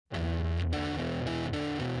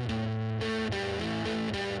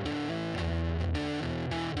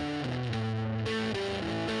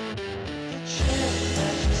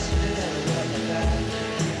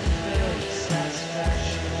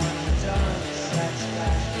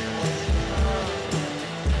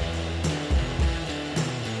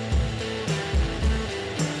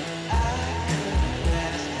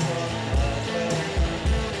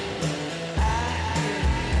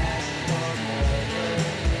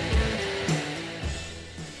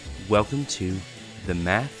Welcome to The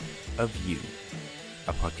Math of You,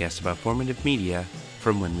 a podcast about formative media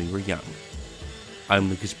from when we were young. I'm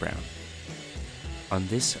Lucas Brown. On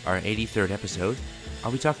this, our 83rd episode,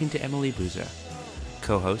 I'll be talking to Emily Buza,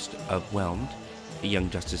 co-host of Whelmed, a Young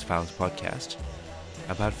Justice Files podcast,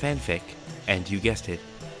 about fanfic and, you guessed it,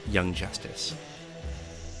 Young Justice.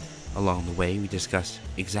 Along the way, we discuss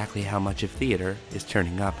exactly how much of theater is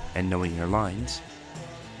turning up and knowing your lines,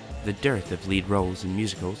 the dearth of lead roles in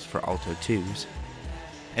musicals for alto twos,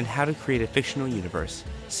 and how to create a fictional universe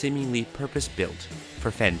seemingly purpose-built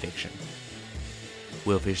for fanfiction.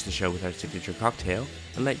 We'll finish the show with our signature cocktail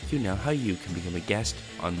and let you know how you can become a guest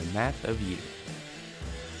on The Math of You.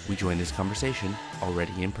 We join this conversation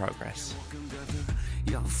already in progress.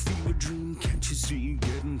 Y'all feel a dream, can't you see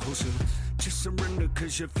getting closer? Just surrender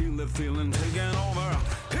cause you feel the feeling taking over.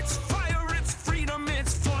 It's fire, it's freedom,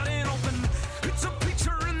 it's flooding open. It's a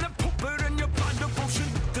picture in the pulpit and your blind devotion.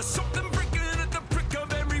 There's something breaking at the brick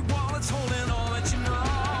of every wall. It's holding all that you know.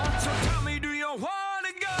 So tell me, do you want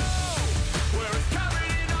to go? Where it's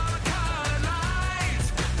covered in all the color lights,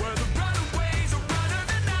 where the runaways are running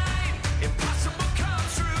the night. Impossible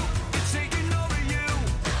comes true, it's taking over you.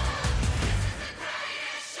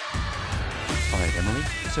 Alright, Emily,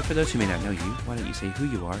 so for those who may not know you, why don't you say who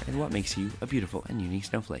you are and what makes you a beautiful and unique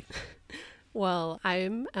snowflake? Well,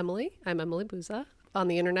 I'm Emily. I'm Emily Buza. On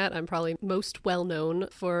the internet, I'm probably most well known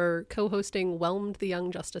for co-hosting Whelmed, the Young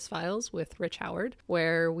Justice Files with Rich Howard,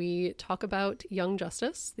 where we talk about Young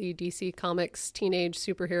Justice, the DC Comics teenage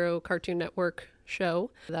superhero Cartoon Network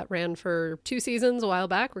show that ran for 2 seasons a while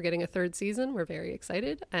back. We're getting a 3rd season. We're very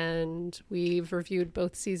excited. And we've reviewed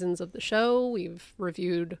both seasons of the show. We've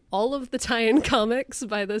reviewed all of the tie-in comics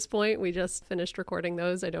by this point. We just finished recording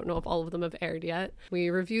those. I don't know if all of them have aired yet. We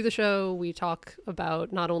review the show. We talk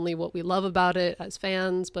about not only what we love about it as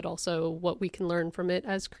fans, but also what we can learn from it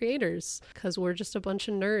as creators, because we're just a bunch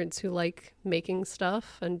of nerds who like making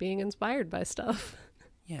stuff and being inspired by stuff.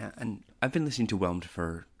 Yeah, and I've been listening to Whelmed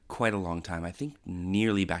for quite a long time. I think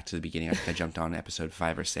nearly back to the beginning. I think I jumped on episode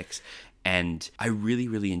 5 or 6, and I really,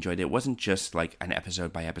 really enjoyed it. It wasn't just like an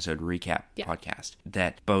episode by episode recap podcast,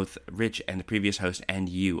 that both Rich and the previous host and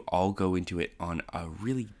you all go into it on a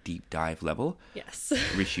really deep dive level. Yes.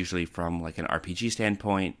 Rich usually from like an RPG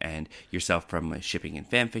standpoint, and yourself from a shipping and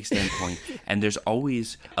fanfic standpoint. And there's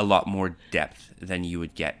always a lot more depth than you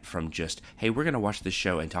would get from just, hey, we're going to watch this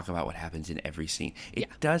show and talk about what happens in every scene. It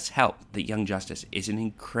does help that Young Justice is an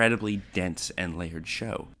incredibly dense and layered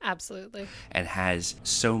show. Absolutely. And has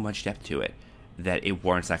so much depth to it that it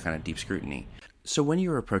warrants that kind of deep scrutiny. So when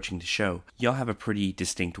you're approaching the show, y'all have a pretty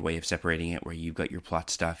distinct way of separating it, where you've got your plot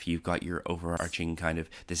stuff, you've got your overarching kind of,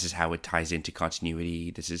 this is how it ties into continuity,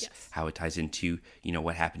 this is how it ties into, you know,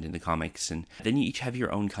 what happened in the comics, and then you each have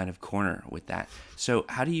your own kind of corner with that. So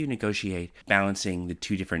how do you negotiate balancing the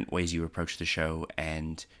 2 different ways you approach the show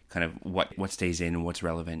and kind of what stays in and what's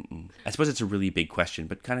relevant? And I suppose it's a really big question,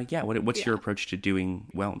 but kind of, what's your approach to doing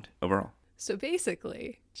Whelmed overall? So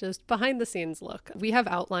basically, just behind the scenes look. We have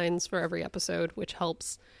outlines for every episode, which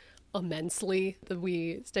helps immensely that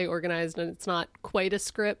we stay organized, and it's not quite a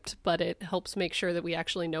script, but it helps make sure that we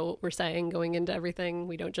actually know what we're saying going into everything.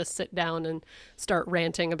 We don't just sit down and start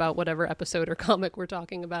ranting about whatever episode or comic we're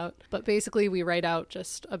talking about. But basically, we write out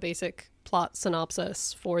just a basic plot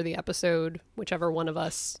synopsis for the episode, whichever one of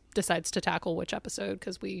us decides to tackle which episode,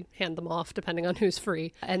 because we hand them off depending on who's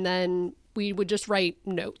free. And then we would just write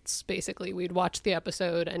notes. Basically, we'd watch the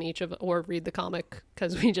episode and or read the comic,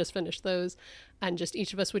 because we just finished those, and just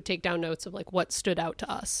each of us would take down notes of like what stood out to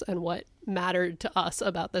us and what mattered to us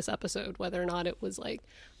about this episode, whether or not it was like,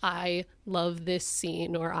 I love this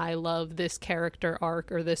scene, or I love this character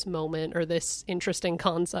arc, or this moment, or this interesting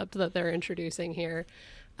concept that they're introducing here.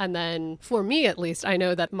 And then for me, at least, I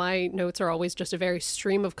know that my notes are always just a very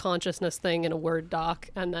stream of consciousness thing in a Word doc.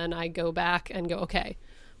 And then I go back and go, okay,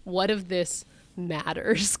 what of this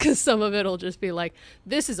matters? Because some of it will just be like,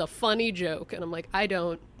 this is a funny joke. And I'm like, I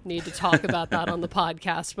don't need to talk about that on the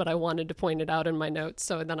podcast, but I wanted to point it out in my notes.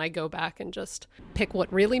 So then I go back and just pick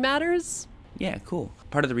what really matters. Yeah, cool.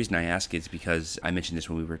 Part of the reason I ask is because I mentioned this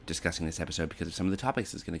when we were discussing this episode, because of some of the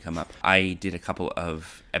topics that's going to come up. I did a couple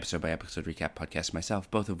of episode-by-episode recap podcasts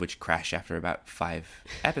myself, both of which crashed after about 5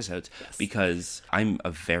 episodes, because I'm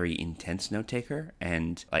a very intense note taker,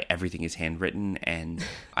 and like everything is handwritten, and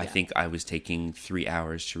I think I was taking 3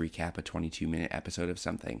 hours to recap a 22-minute episode of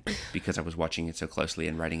something because I was watching it so closely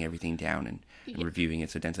and writing everything down and reviewing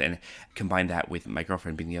it so densely. And combine that with my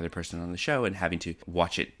girlfriend being the other person on the show and having to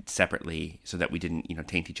watch it separately so that we didn't,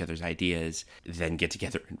 taint each other's ideas, then get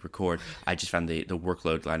together and record. I just found the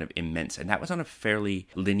workload kind of immense. And that was on a fairly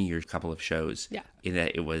linear couple of shows. Yeah. In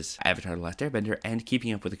that it was Avatar: The Last Airbender and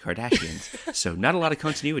Keeping Up with the Kardashians. So not a lot of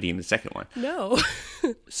continuity in the second one. No.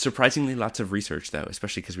 Surprisingly lots of research, though,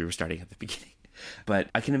 especially because we were starting at the beginning. But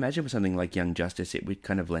I can imagine with something like Young Justice, it would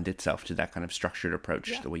kind of lend itself to that kind of structured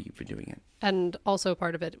approach, the way you've been doing it. And also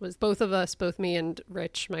part of it was both of us, both me and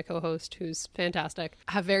Rich, my co-host, who's fantastic,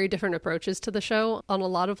 have very different approaches to the show on a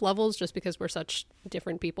lot of levels just because we're such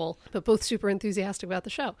different people, but both super enthusiastic about the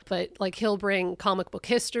show. But like he'll bring comic book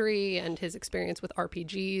history and his experience with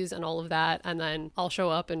RPGs and all of that. And then I'll show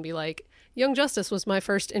up and be like, Young Justice was my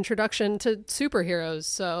first introduction to superheroes,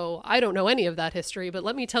 so I don't know any of that history, but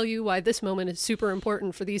let me tell you why this moment is super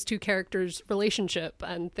important for these two characters' relationship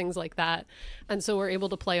and things like that. And so we're able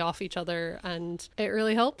to play off each other, and it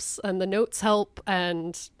really helps, and the notes help.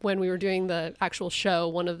 And when we were doing the actual show,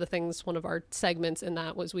 one of our segments in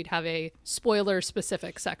that was we'd have a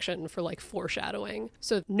spoiler-specific section for like foreshadowing.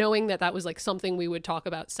 So knowing that was like something we would talk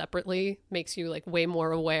about separately makes you like way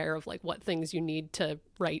more aware of like what things you need to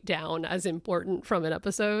write down as important from an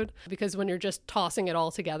episode, because when you're just tossing it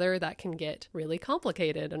all together, that can get really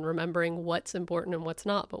complicated and remembering what's important and what's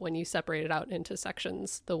not. But when you separate it out into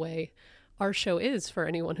sections the way our show is for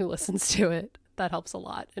anyone who listens to it, that helps a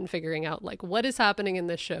lot in figuring out like what is happening in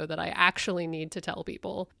this show that I actually need to tell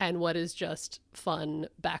people and what is just fun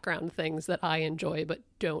background things that I enjoy but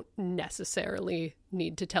don't necessarily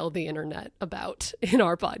need to tell the internet about in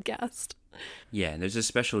our podcast. Yeah, and there's a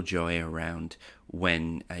special joy around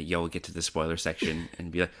when you'll get to the spoiler section and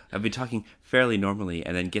be like, I've been talking fairly normally,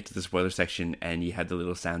 and then get to the spoiler section and you had the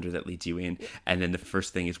little sounder that leads you in, and then the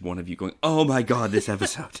first thing is one of you going, oh my god, this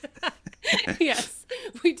episode. Yes,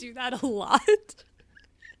 we do that a lot.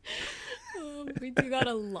 We do that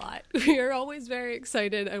a lot. We are always very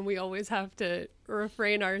excited, and we always have to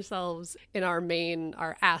refrain ourselves in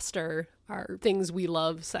our Aster, our things we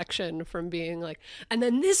love section from being like, and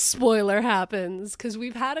then this spoiler happens, because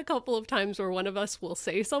we've had a couple of times where one of us will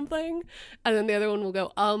say something and then the other one will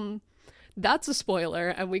go, that's a spoiler,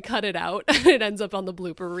 and we cut it out and it ends up on the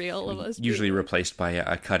blooper reel of us. Usually replaced by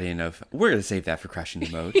a cut in of, we're going to save that for Crashing the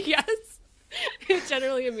Mode. Yes. It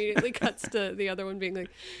generally immediately cuts to the other one being like,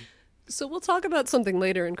 so we'll talk about something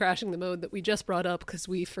later in Crashing the Mode that we just brought up because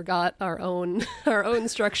we forgot our own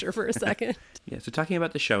structure for a second. Yeah, so talking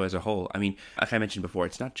about the show as a whole, I mean, like I mentioned before,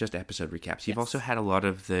 it's not just episode recaps. You've also had a lot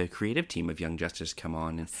of the creative team of Young Justice come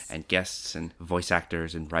on, and guests and voice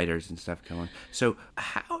actors and writers and stuff come on. So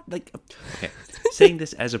how, saying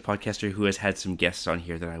this as a podcaster who has had some guests on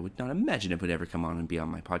here that I would not imagine it would ever come on and be on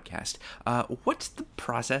my podcast, what's the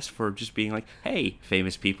process for just being like, hey,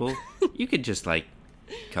 famous people, you could just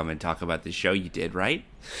come and talk about the show you did, right?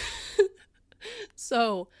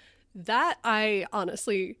 So that I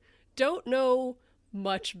honestly don't know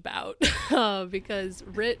much about because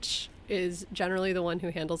Rich is generally the one who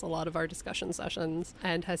handles a lot of our discussion sessions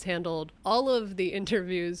and has handled all of the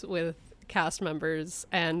interviews with cast members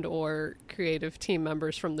and or creative team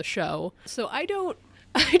members from the show. So I don't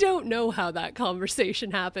know how that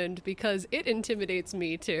conversation happened, because it intimidates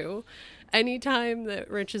me too. Anytime that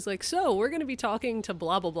Rich is like, so we're going to be talking to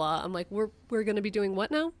blah, blah, blah, I'm like, we're going to be doing what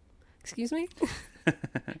now? Excuse me?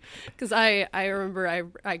 Because I remember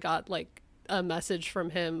I got a message from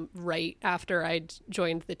him right after I'd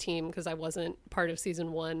joined the team, because I wasn't part of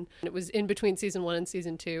season 1. It was in between season 1 and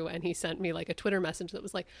season 2, and he sent me a Twitter message that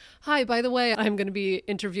was like, hi, by the way, I'm going to be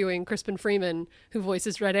interviewing Crispin Freeman, who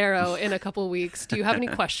voices Red Arrow, in a couple weeks. Do you have any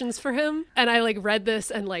questions for him? And I read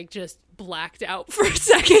this and just blacked out for a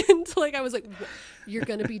second. I was like, you're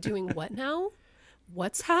going to be doing what now?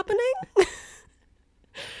 What's happening?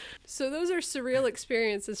 So those are surreal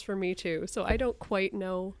experiences for me too. So I don't quite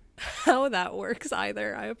know how that works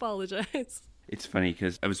either. I apologize. It's funny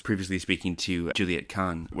because I was previously speaking to Juliet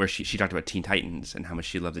Kahn, where she talked about Teen Titans and how much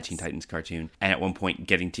she loved the Teen Titans cartoon. And at one point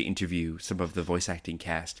getting to interview some of the voice acting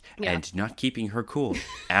cast and not keeping her cool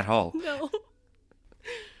at all. No.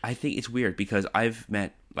 I think it's weird because I've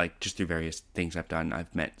met, just through various things I've done,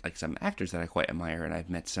 I've met some actors that I quite admire, and I've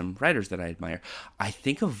met some writers that I admire. I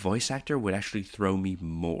think a voice actor would actually throw me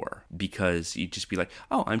more, because you'd just be like,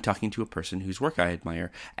 oh, I'm talking to a person whose work I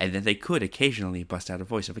admire, and then they could occasionally bust out a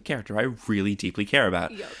voice of a character I really deeply care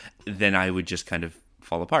about. Yep. Then I would just kind of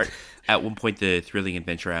fall apart. At one point, the Thrilling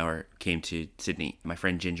Adventure Hour came to Sydney. My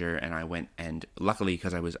friend Ginger and I went, and luckily,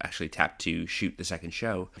 because I was actually tapped to shoot the second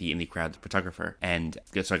show, the Indie Crowd photographer, and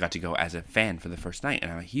so I got to go as a fan for the first night,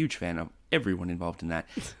 and I'm a huge fan of everyone involved in that.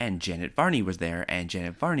 And Janet Varney was there, and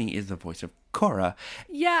Janet Varney is the voice of Cora.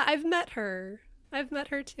 Yeah, I've met her. I've met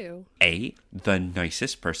her too. A, the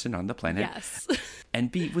nicest person on the planet. Yes.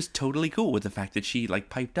 And B, was totally cool with the fact that she like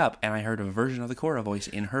piped up and I heard a version of the Korra voice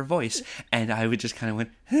in her voice and I would just kind of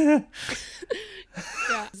went,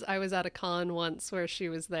 Yeah. I was at a con once where she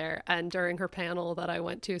was there, and during her panel that I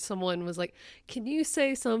went to, someone was like, can you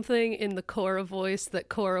say something in the Korra voice that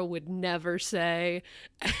Korra would never say?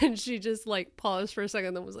 And she just like paused for a second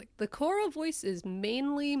and then was like, the Korra voice is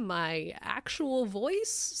mainly my actual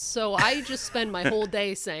voice, so I just spend my whole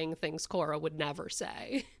day saying things Korra would never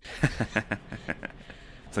say.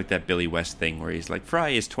 It's like that Billy West thing where he's like, Fry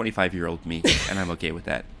is 25-year-old me, and I'm okay with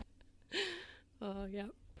that. Oh, yeah.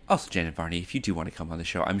 Also, Janet Varney, if you do want to come on the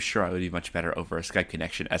show, I'm sure I would be much better over a Skype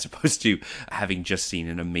connection as opposed to having just seen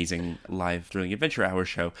an amazing live Thrilling Adventure Hour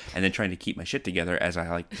show and then trying to keep my shit together as I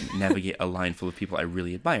like navigate a line full of people I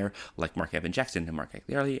really admire, like Mark Evan Jackson and Mark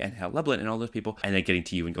Agliardi and Hal Lublin and all those people, and then getting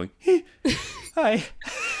to you and going, hi.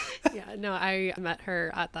 Yeah, no, I met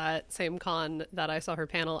her at that same con that I saw her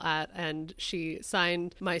panel at, and she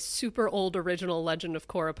signed my super old original Legend of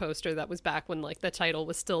Korra poster that was back when like the title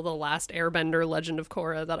was still The Last Airbender Legend of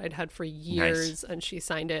Korra that I'd had for years. Nice. And she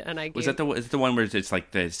signed it, and I gave... Was that is it the one where it's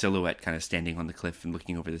like the silhouette kind of standing on the cliff and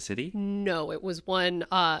looking over the city? No, it was one...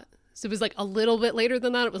 So it was like a little bit later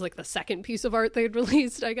than that. It was like the second piece of art they'd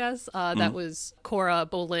released, I guess. That was Korra,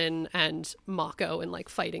 Bolin, and Mako in like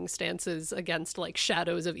fighting stances against like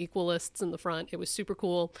shadows of equalists in the front. It was super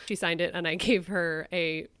cool. She signed it, and I gave her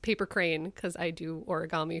a paper crane because I do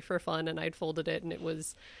origami for fun, and I'd folded it, and it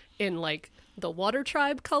was in like the Water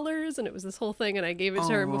Tribe colors, and it was this whole thing, and I gave it to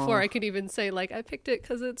her, and before I could even say like I picked it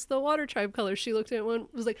because it's the Water Tribe colors, she looked at it and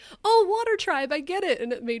was like, oh, Water Tribe, I get it.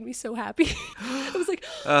 And it made me so happy. I was like,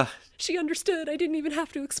 she understood. I didn't even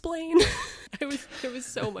have to explain. It was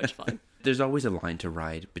so much fun. There's always a line to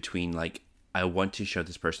ride between like, I want to show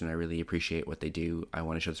this person I really appreciate what they do. I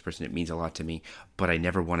want to show this person it means a lot to me, but I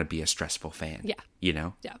never want to be a stressful fan. Yeah. You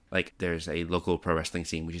know? Yeah. Like there's a local pro wrestling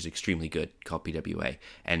scene which is extremely good called PWA,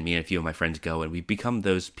 and me and a few of my friends go, and we become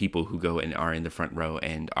those people who go and are in the front row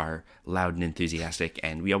and are loud and enthusiastic,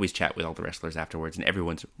 and we always chat with all the wrestlers afterwards, and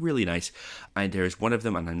everyone's really nice. And there's one of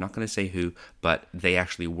them, and I'm not going to say who, but they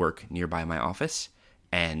actually work nearby my office,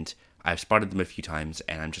 and I've spotted them a few times,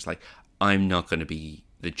 and I'm just like, I'm not going to be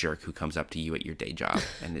the jerk who comes up to you at your day job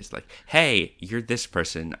and is like, hey, you're this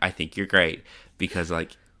person, I think you're great, because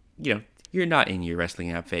like, you know, you're not in your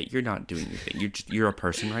wrestling outfit, you're not doing your thing, you're a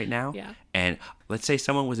person right now. Yeah. And let's say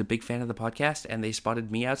someone was a big fan of the podcast and they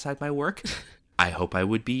spotted me outside my work, I hope I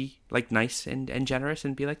would be like nice and generous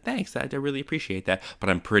and be like, thanks, I really appreciate that.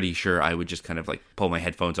 But I'm pretty sure I would just kind of like pull my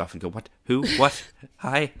headphones off and go, what, who, what,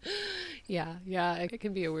 hi. Yeah, it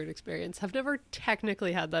can be a weird experience. I've never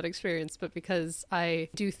technically had that experience, but because I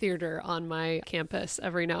do theater on my campus,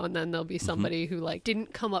 every now and then there'll be somebody who like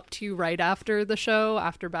didn't come up to you right after the show,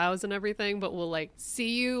 after bows and everything, but will like see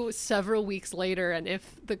you several weeks later, and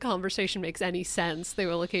if the conversation makes any sense, they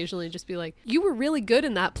will occasionally just be like, you were really good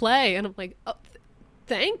in that play. And I'm like, oh,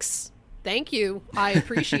 thanks. Thank you. I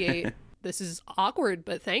appreciate this is awkward,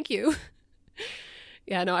 but thank you.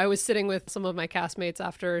 Yeah, no, I was sitting with some of my castmates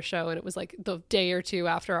after a show, and it was like the day or two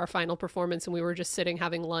after our final performance, and we were just sitting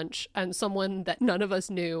having lunch, and someone that none of us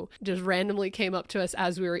knew just randomly came up to us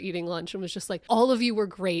as we were eating lunch and was just like, all of you were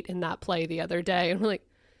great in that play the other day. And we're like,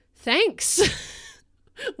 thanks.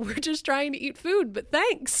 We're just trying to eat food, but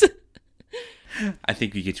thanks. I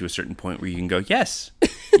think we get to a certain point where you can go, yes,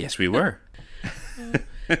 yes, we were.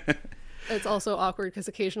 It's also awkward because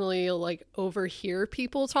occasionally you'll like overhear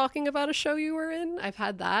people talking about a show you were in. I've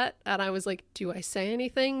had that. And I was like, do I say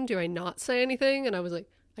anything? Do I not say anything? And I was like,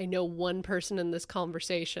 I know one person in this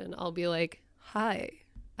conversation. I'll be like, hi,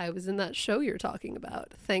 I was in that show you're talking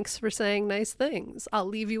about. Thanks for saying nice things. I'll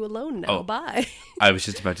leave you alone now. Oh, bye. I was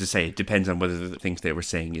just about to say, it depends on whether the things they were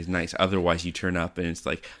saying is nice. Otherwise, you turn up and it's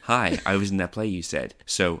like, hi, I was in that play you said.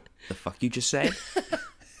 So the fuck you just said?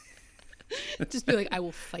 Just be like, I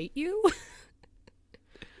will fight you.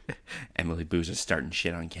 Emily Buza starting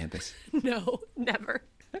shit on campus. No, never.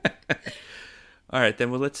 All right, then,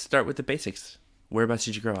 well, let's start with the basics. Whereabouts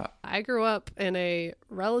did you grow up? I grew up in a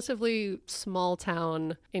relatively small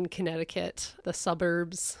town in Connecticut, the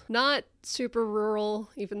suburbs. Not super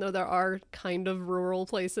rural, even though there are kind of rural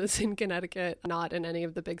places in Connecticut. Not in any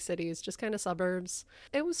of the big cities, just kind of suburbs.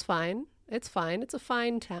 It was fine. It's fine. It's a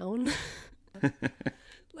fine town.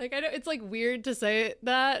 Like, I know it's like weird to say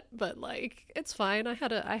that, but like, it's fine. I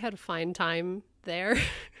had a fine time there.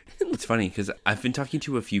 It's funny because I've been talking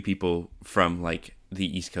to a few people from like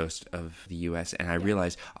the East Coast of the US, and I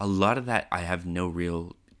realize a lot of that I have no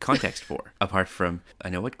real context for, apart from I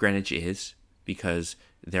know what Greenwich is because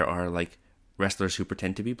there are like wrestlers who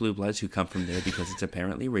pretend to be blue bloods who come from there because it's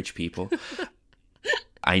apparently rich people.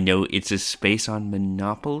 I know it's a space on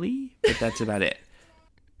Monopoly, but that's about it.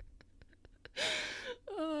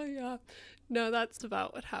 Oh, yeah. No, that's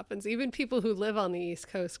about what happens. Even people who live on the East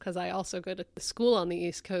Coast, because I also go to school on the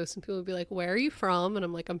East Coast, and people will be like, where are you from? And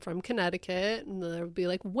I'm like, I'm from Connecticut. And then they'll be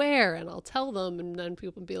like, where? And I'll tell them. And then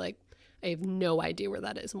people will be like, I have no idea where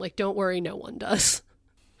that is. I'm like, don't worry, no one does.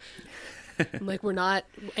 I'm like, we're not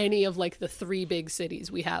any of like the 3 big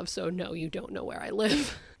cities we have. So no, you don't know where I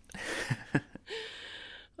live.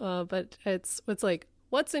 But it's like,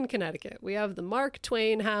 what's in Connecticut? We have the Mark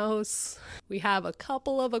Twain house. We have a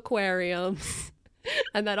couple of aquariums.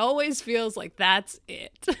 And that always feels like that's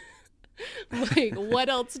it. Like, what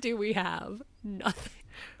else do we have? Nothing.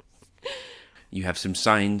 You have some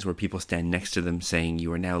signs where people stand next to them saying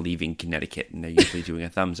you are now leaving Connecticut, and they're usually doing a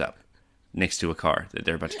thumbs up next to a car that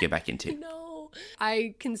they're about to get back into. No.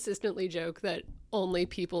 I consistently joke that only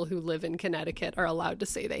people who live in Connecticut are allowed to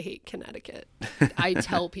say they hate Connecticut. I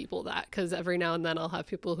tell people that because every now and then I'll have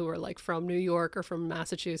people who are like from New York or from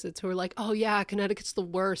Massachusetts who are like, oh yeah, Connecticut's the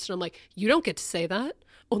worst. And I'm like, you don't get to say that.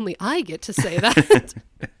 Only I get to say that.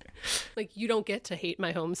 Like, you don't get to hate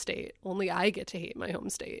my home state. Only I get to hate my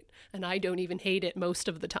home state. And I don't even hate it most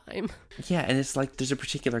of the time. Yeah, and it's like there's a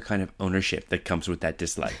particular kind of ownership that comes with that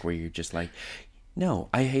dislike where you're just like, no,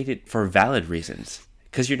 I hate it for valid reasons.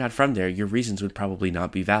 Because you're not from there, your reasons would probably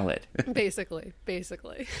not be valid. Basically.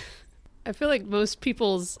 I feel like most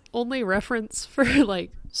people's only reference for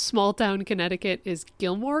like small town Connecticut is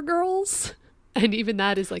Gilmore Girls. And even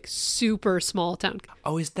that is like super small town.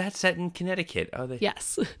 Oh, is that set in Connecticut?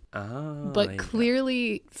 Yes. Oh. But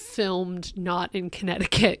clearly filmed not in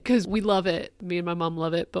Connecticut because we love it. Me and my mom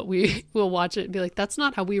love it, but we will watch it and be like, that's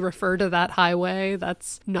not how we refer to that highway.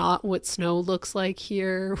 That's not what snow looks like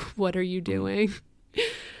here. What are you doing?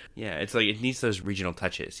 Yeah, it's like it needs those regional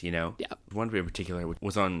touches, you know? Yeah. One in particular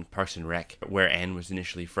was on Parks and Rec, where Anne was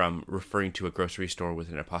initially from, referring to a grocery store with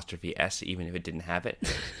an apostrophe S, even if it didn't have it.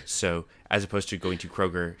 So, as opposed to going to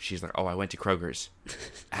Kroger, she's like, oh, I went to Kroger's.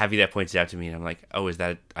 Having that pointed out to me, and I'm like, oh, is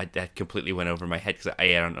that... that completely went over my head, because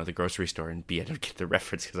A, I don't know the grocery store, and B, I don't get the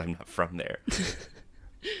reference because I'm not from there.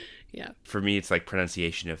 Yeah. For me, it's like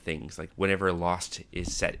pronunciation of things. Like, whenever Lost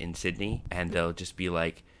is set in Sydney, and they'll just be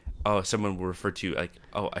like, oh, someone will refer to like,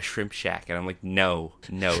 oh, a shrimp shack. And I'm like, no,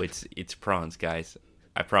 it's prawns, guys.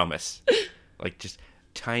 I promise. Like, just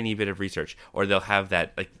tiny bit of research. Or they'll have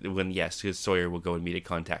that, like, when, yes, because Sawyer will go and meet a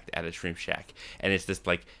contact at a shrimp shack. And it's this,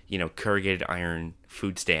 like, you know, corrugated iron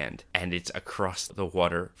food stand. And it's across the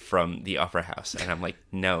water from the Opera House. And I'm like,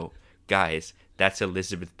 no, guys, that's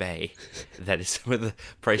Elizabeth Bay. That is some of the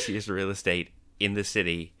priciest real estate in the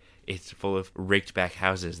city. It's full of raked back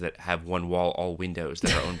houses that have one wall, all windows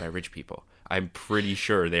that are owned by rich people. I'm pretty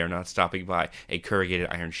sure they are not stopping by a corrugated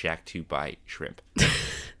iron shack to buy shrimp.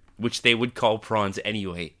 Which they would call prawns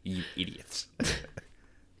anyway, you idiots.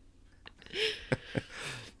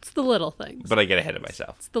 It's the little things. But I get ahead of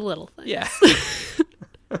myself. It's the little things. Yeah.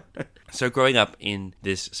 So growing up in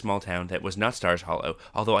this small town that was not Stars Hollow,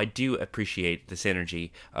 although I do appreciate the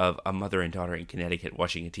synergy of a mother and daughter in Connecticut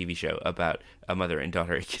watching a TV show about a mother and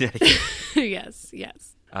daughter in Connecticut. Yes.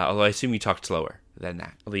 Although I assume you talked slower than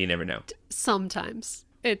that, although you never know. Sometimes.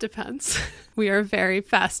 It depends. We are a very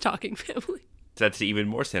fast-talking family. That's even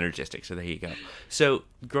more synergistic, so there you go. So,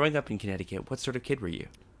 growing up in Connecticut, what sort of kid were you?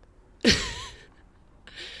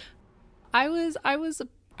 I was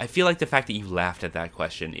I feel like the fact that you laughed at that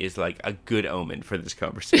question is like a good omen for this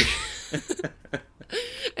conversation.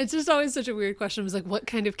 It's just always such a weird question. I was like, what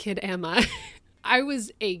kind of kid am I? I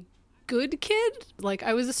was a good kid. Like,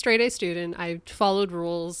 I was a straight A student. I followed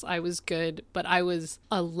rules. I was good, but I was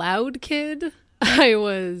a loud kid. I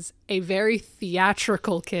was a very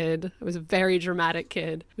theatrical kid. I was a very dramatic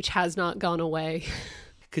kid, which has not gone away.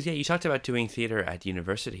 Because, yeah, you talked about doing theater at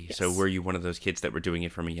university. Yes. So were you one of those kids that were doing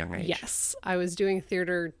it from a young age? Yes. I was doing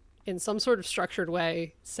theater in some sort of structured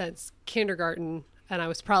way since kindergarten. And I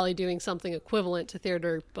was probably doing something equivalent to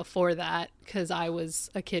theater before that because I was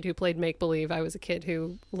a kid who played make-believe. I was a kid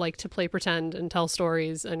who liked to play pretend and tell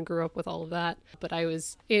stories and grew up with all of that. But I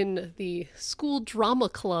was in the school drama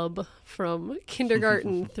club from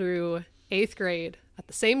kindergarten through 8th grade at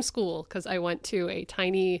the same school because I went to a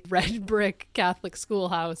tiny red brick Catholic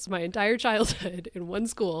schoolhouse my entire childhood in one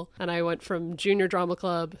school. And I went from junior drama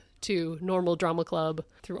club to normal drama club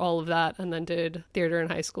through all of that and then did theater in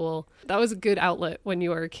high school. That was a good outlet when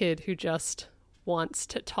you are a kid who just wants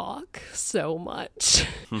to talk so much.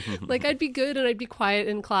 Like, I'd be good and I'd be quiet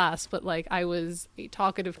in class, but like I was a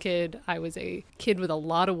talkative kid. I was a kid with a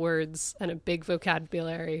lot of words and a big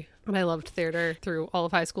vocabulary. And I loved theater through all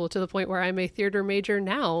of high school to the point where I'm a theater major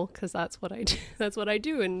now because that's what I do. That's what I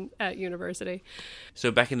do at university.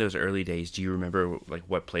 So back in those early days, do you remember like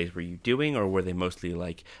what plays were you doing, or were they mostly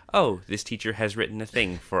like, oh, this teacher has written a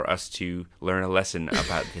thing for us to learn a lesson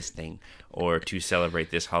about this thing or to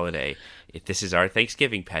celebrate this holiday? If this is our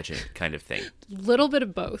Thanksgiving pageant kind of thing. Little bit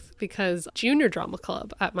of both, because junior drama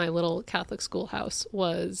club at my little Catholic schoolhouse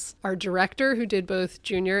was our director, who did both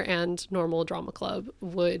junior and normal drama club,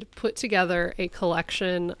 would put together a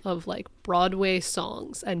collection of like Broadway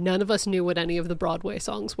songs, and none of us knew what any of the Broadway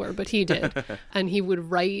songs were, but he did. And he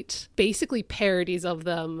would write basically parodies of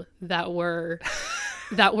them that were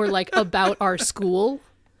like about our school.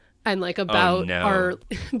 And like about our,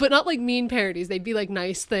 but not like mean parodies. They'd be like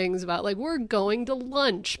nice things about like, we're going to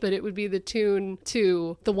lunch, but it would be the tune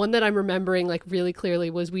to the one that I'm remembering like really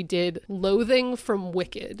clearly was we did Loathing from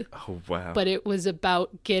Wicked. Oh, wow. But it was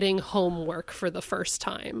about getting homework for the first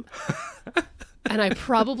time. And I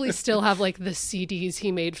probably still have like the CDs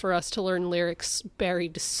he made for us to learn lyrics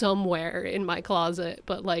buried somewhere in my closet.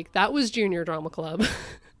 But like that was junior drama club.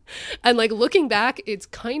 And like looking back, it's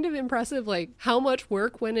kind of impressive like how much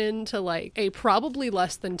work went into like a probably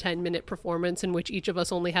less than 10-minute performance in which each of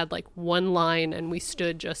us only had like one line and we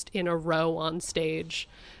stood just in a row on stage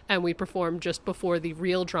and we performed just before the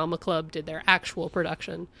real drama club did their actual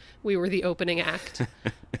production. We were the opening act.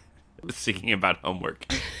 Singing about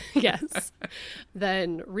homework. Yes.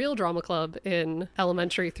 Then real drama club in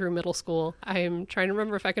elementary through middle school. I'm trying to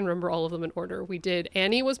remember if I can remember all of them in order. We did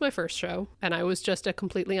Annie was my first show, and I was just a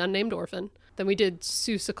completely unnamed orphan. Then we did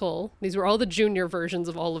Seussical. These were all the junior versions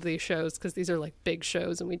of all of these shows because these are like big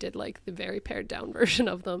shows, and we did like the very pared down version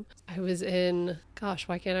of them. I was in, gosh,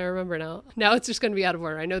 why can't I remember now? Now it's just going to be out of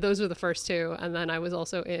order. I know those were the first two. And then I was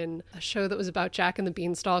also in a show that was about Jack and the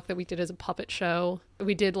Beanstalk that we did as a puppet show.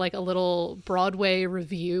 We did like a little Broadway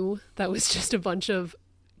review that was just a bunch of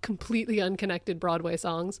completely unconnected Broadway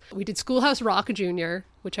songs. We did Schoolhouse Rock Jr.,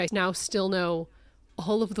 which I now still know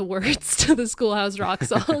all of the words to the Schoolhouse Rock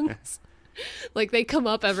songs. Like they come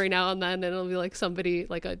up every now and then and it'll be like somebody,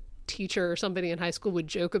 like a teacher or somebody in high school would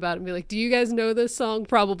joke about it and be like, do you guys know this song?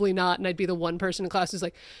 Probably not. And I'd be the one person in class who's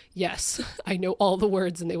like, yes, I know all the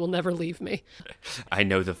words and they will never leave me. I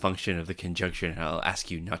know the function of the conjunction and I'll ask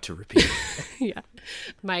you not to repeat it. Yeah.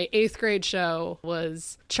 My 8th grade show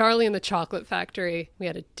was Charlie and the Chocolate Factory. We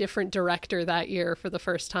had a different director that year for the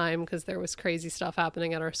first time because there was crazy stuff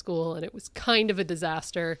happening at our school and it was kind of a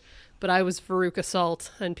disaster. But I was Veruca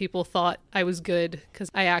Salt and people thought I was good because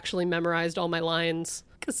I actually memorized all my lines.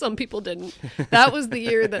 Because some people didn't. That was the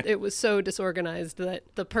year that it was so disorganized that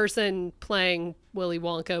the person playing Willy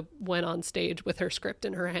Wonka went on stage with her script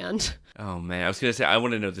in her hand. Oh, man. I was going to say, I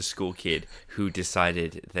want to know the school kid who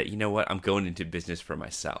decided that, you know what, I'm going into business for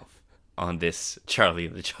myself on this Charlie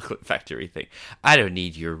and the Chocolate Factory thing. I don't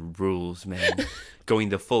need your rules, man. Going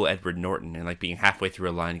the full Edward Norton and like being halfway through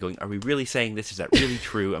a line going, are we really saying this? Is that really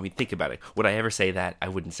true? I mean, think about it. Would I ever say that? I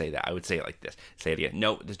wouldn't say that. I would say it like this. Say it again.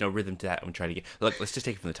 No, there's no rhythm to that. I'm trying to get, look, let's just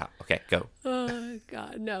take it from the top. Okay, go. Oh,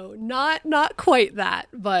 God, no, not quite that,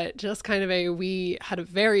 but just kind of we had a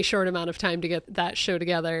very short amount of time to get that show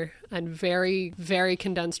together and very, very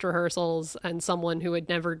condensed rehearsals and someone who had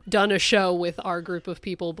never done a show with our group of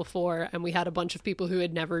people before. And we had a bunch of people who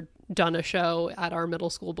had never done a show at our middle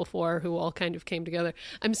school before who all kind of came together.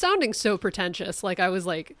 I'm sounding so pretentious. Like I was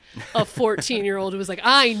like a 14-year-old who was like,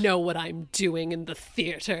 I know what I'm doing in the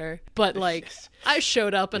theater. But like I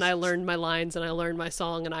showed up and I learned my lines and I learned my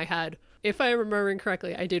song and I had, if I'm remembering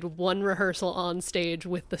correctly, I did one rehearsal on stage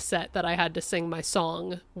with the set that I had to sing my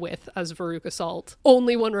song with as Veruca Salt.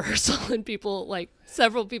 Only one rehearsal, and people, like,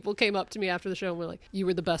 several people came up to me after the show and were like, you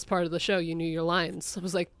were the best part of the show. You knew your lines. I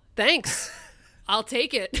was like, thanks. I'll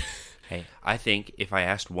take it. Hey, I think if I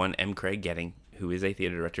asked one M. Craig Getting, who is a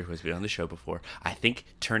theater director who has been on the show before, I think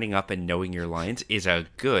turning up and knowing your lines is a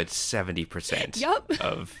good 70%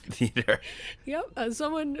 of theater. Yep. As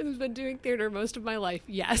someone who's been doing theater most of my life,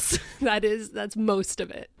 yes, that's most of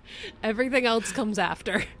it. Everything else comes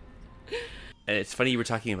after. And it's funny you were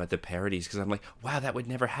talking about the parodies because I'm like, wow, that would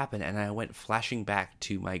never happen. And I went flashing back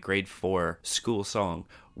to my grade 4 school song,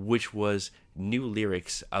 which was new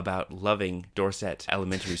lyrics about loving Dorset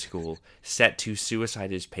Elementary School set to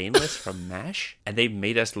Suicide is Painless from MASH. And they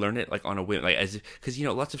made us learn it like on a whim, like because, you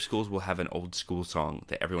know, lots of schools will have an old school song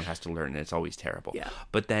that everyone has to learn and it's always terrible. Yeah.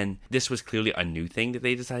 But then this was clearly a new thing that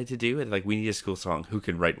they decided to do. And like, we need a school song. Who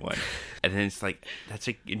can write one? And then it's like, that's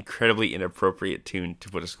an incredibly inappropriate tune to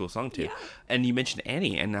put a school song to. Yeah. And you mentioned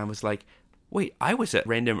Annie and I was like, wait, I was a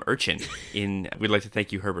random urchin in We'd Like to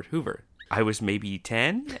Thank You, Herbert Hoover. I was maybe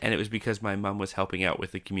 10, and it was because my mom was helping out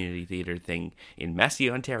with the community theater thing in Massey,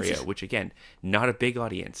 Ontario, which, again, not a big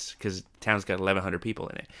audience because the town's got 1,100 people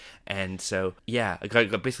in it. And so, yeah, I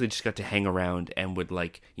basically just got to hang around and would,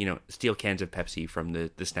 like, you know, steal cans of Pepsi from the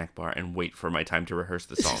snack bar and wait for my time to rehearse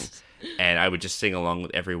the song. And I would just sing along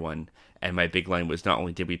with everyone. And my big line was, not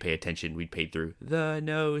only did we pay attention, we paid through the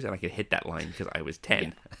nose. And I could hit that line because I was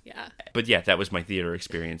 10. Yeah. But yeah, that was my theater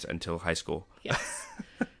experience until high school. Yes.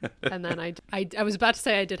 And then I was about to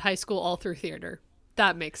say I did high school all through theater.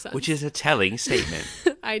 That makes sense. Which is a telling statement.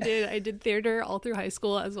 I did theater all through high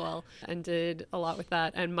school as well, and did a lot with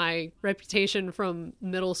that. And my reputation from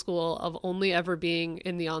middle school of only ever being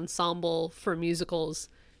in the ensemble for musicals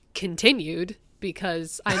continued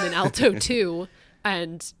because I'm an alto 2,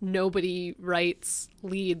 and nobody writes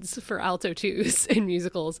leads for alto 2s in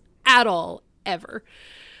musicals at all, ever.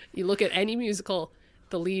 You look at any musical,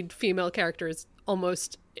 the lead female character is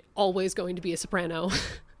almost always going to be a soprano.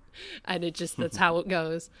 And that's how it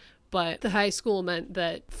goes. But the high school meant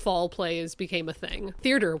that fall plays became a thing.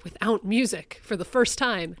 Theater without music for the first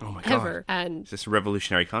time ever. And it's this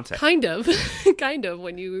revolutionary concept. Kind of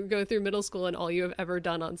when you go through middle school and all you have ever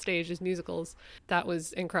done on stage is musicals. That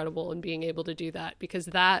was incredible, and being able to do that, because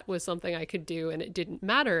that was something I could do, and it didn't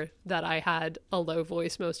matter that I had a low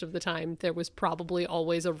voice most of the time. There was probably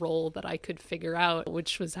always a role that I could figure out,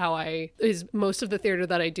 which was how most of the theater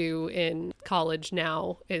that I do in college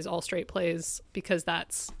now is all straight plays, because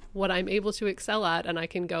that's what I'm able to excel at, and I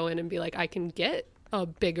can go in and be like, I can get a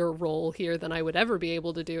bigger role here than I would ever be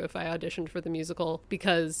able to do if I auditioned for the musical.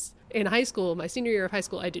 Because in high school, my senior year of high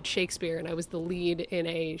school, I did Shakespeare, and I was the lead in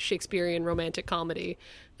a Shakespearean romantic comedy.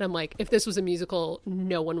 And I'm like, if this was a musical,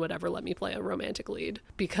 no one would ever let me play a romantic lead,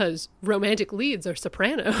 because romantic leads are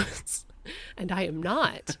sopranos. And I am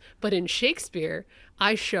not. But in Shakespeare,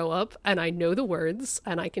 I show up and I know the words,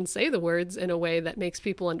 and I can say the words in a way that makes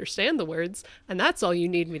people understand the words, and that's all you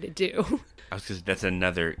need me to do. That's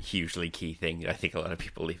another hugely key thing I think a lot of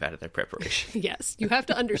people leave out of their preparation. Yes, you have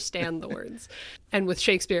to understand the words. And with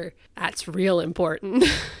Shakespeare, that's real important,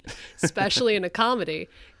 especially in a comedy,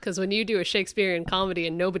 because when you do a Shakespearean comedy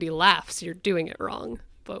and nobody laughs, you're doing it wrong.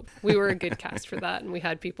 But we were a good cast for that, and we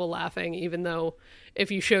had people laughing, even though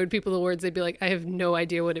if you showed people the words, they'd be like, I have no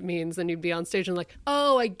idea what it means. Then you'd be on stage and like,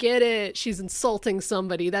 oh, I get it. She's insulting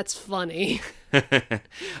somebody. That's funny.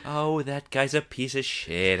 Oh, that guy's a piece of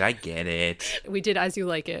shit. I get it. We did As You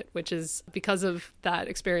Like It, which is, because of that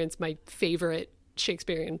experience, my favorite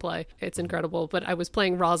Shakespearean play. It's incredible. But I was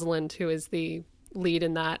playing Rosalind, who is the lead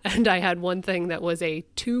in that, and I had one thing that was a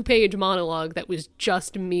 2-page monologue that was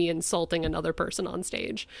just me insulting another person on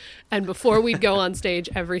stage. And before we'd go on stage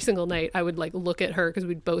every single night, I would like look at her, because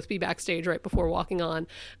we'd both be backstage right before walking on,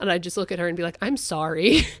 and I'd just look at her and be like, I'm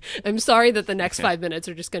sorry. I'm sorry that the next 5 minutes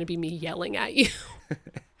are just going to be me yelling at you.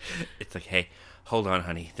 It's like, hey, hold on,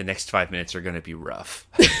 honey. The next 5 minutes are going to be rough.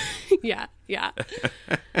 Yeah.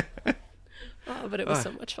 Oh, but it was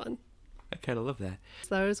so much fun. I kind of love that.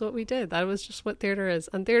 So that was what we did. That was just what theater is.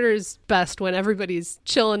 And theater is best when everybody's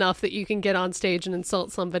chill enough that you can get on stage and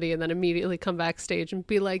insult somebody and then immediately come backstage and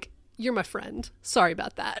be like, you're my friend. Sorry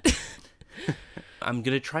about that. I'm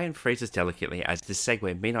going to try and phrase this delicately, as this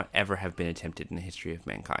segue may not ever have been attempted in the history of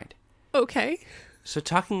mankind. Okay. So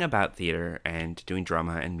talking about theater and doing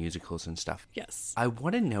drama and musicals and stuff. Yes. I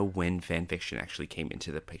want to know when fan fiction actually came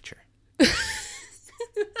into the picture.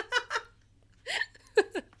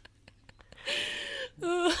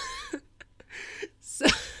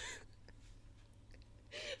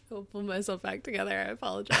 So I'll pull myself back together. I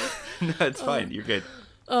apologize. No, it's fine. You're good.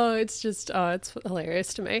 Oh, it's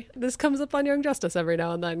hilarious to me. This comes up on Young Justice every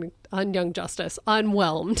now and then. On Young Justice,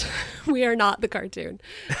 Unwhelmed. We are not the cartoon.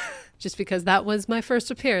 Just because that was my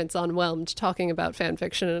first appearance on Whelmed, talking about fan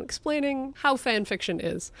fiction and explaining how fan fiction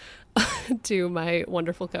is to my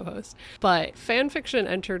wonderful co-host. But fan fiction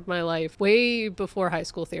entered my life way before high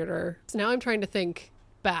school theater. So now I'm trying to think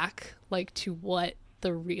back, like, to what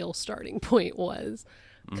the real starting point was.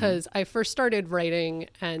 Because I first started writing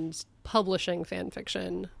and publishing fan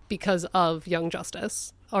fiction because of Young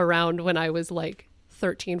Justice around when I was like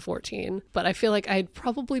 13, 14. But I feel like I'd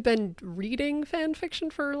probably been reading fan fiction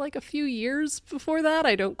for like a few years before that.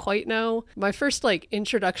 I don't quite know. My first like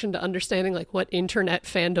introduction to understanding like what internet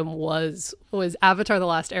fandom was Avatar: The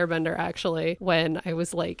Last Airbender, actually, when I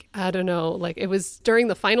was like, I don't know, like it was during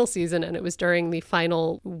the final season, and it was during the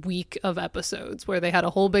final week of episodes where they had a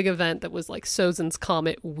whole big event that was like Sozin's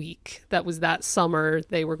Comet Week. That was that summer.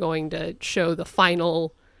 They were going to show the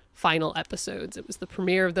final episodes. It was the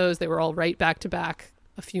premiere of those. They were all right back to back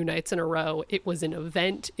a few nights in a row. It was an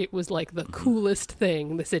event. It was like the coolest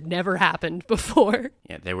thing. This had never happened before.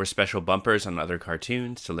 Yeah, there were special bumpers on other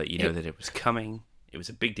cartoons to let you know that it was coming. It was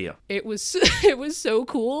a big deal. It was so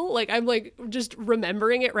cool. Like, I'm like just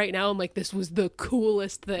remembering it right now. I'm like, this was the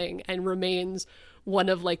coolest thing, and remains one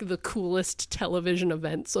of like the coolest television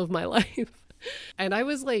events of my life. And I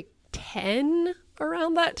was like 10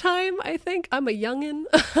 around that time, I think. I'm a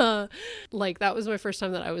youngin'. Like, that was my first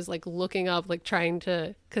time that I was like looking up, like trying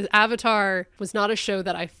to, because Avatar was not a show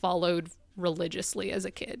that I followed religiously as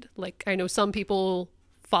a kid. Like, I know some people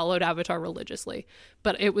followed Avatar religiously,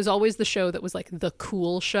 but it was always the show that was like the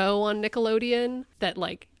cool show on Nickelodeon that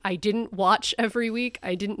like I didn't watch every week.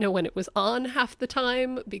 I didn't know when it was on half the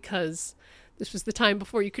time, because this was the time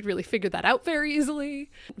before you could really figure that out very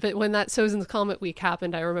easily. But when that Sozin's Comet week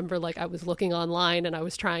happened, I remember like I was looking online and I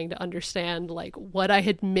was trying to understand like what I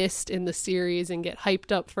had missed in the series and get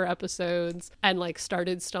hyped up for episodes, and like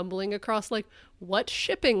started stumbling across like what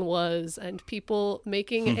shipping was and people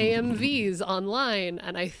making AMVs online.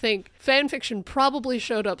 And I think fanfiction probably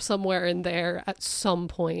showed up somewhere in there at some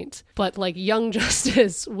point. But like Young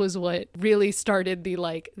Justice was what really started the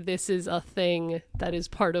like, this is a thing that is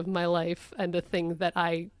part of my life and a thing that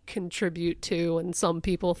I contribute to, and some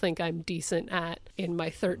people think I'm decent at in my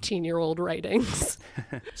 13-year-old writings.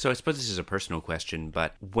 So I suppose this is a personal question,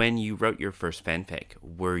 but when you wrote your first fanfic,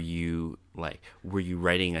 were you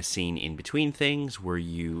writing a scene in between things? Were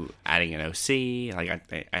you adding an OC?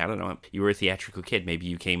 Like, I don't know. You were a theatrical kid. Maybe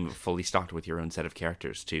you came fully stocked with your own set of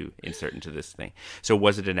characters to insert into this thing. So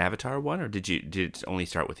was it an Avatar one, or did it only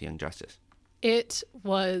start with Young Justice? It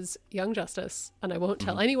was Young Justice, and I won't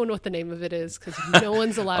tell anyone what the name of it is, because no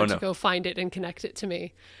one's allowed to go find it and connect it to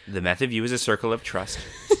me. The Meth of You is a circle of trust.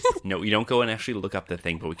 No, you don't go and actually look up the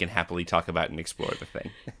thing, but we can happily talk about and explore the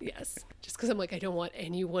thing. Yes, just because I'm like, I don't want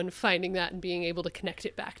anyone finding that and being able to connect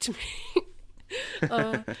it back to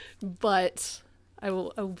me. But I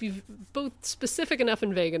will be both specific enough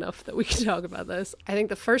and vague enough that we can talk about this. I think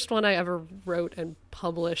the first one I ever wrote and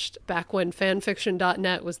published back when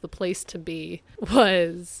fanfiction.net was the place to be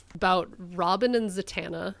was about Robin and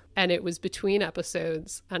Zatanna, and it was between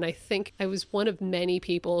episodes. And I think I was one of many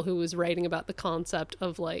people who was writing about the concept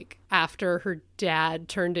of like after her dad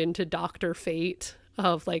turned into Dr. Fate,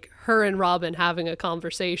 of like her and Robin having a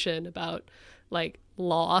conversation about like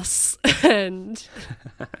loss and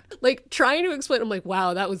like trying to explain. I'm like,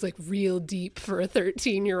 wow, that was like real deep for a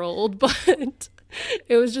 13-year-old, but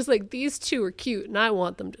it was just like, these two are cute and I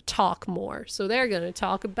want them to talk more, so they're gonna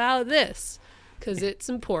talk about this because it's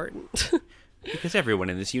important. Because everyone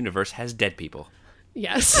in this universe has dead people.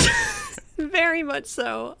 Yes. Very much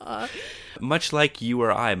so. Much like you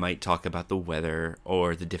or I might talk about the weather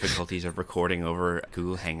or the difficulties of recording over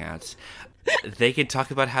Google Hangouts, they can talk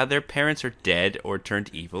about how their parents are dead or turned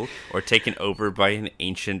evil or taken over by an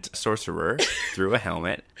ancient sorcerer through a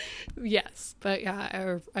helmet. Yes, but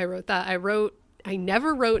yeah, I wrote that. I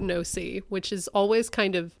never wrote an OC, which is always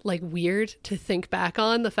kind of like weird to think back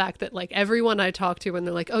on, the fact that like everyone I talk to when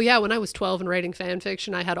they're like, oh yeah, when I was 12 and writing fan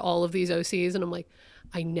fiction, I had all of these OCs, and I'm like,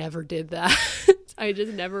 I never did that. I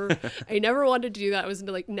never wanted to do that. I was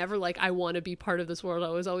never like, I want to be part of this world. I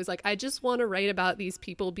was always like, I just want to write about these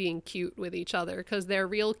people being cute with each other because they're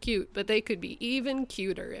real cute, but they could be even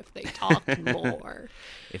cuter if they talked more.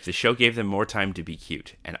 If the show gave them more time to be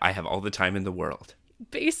cute, and I have all the time in the world.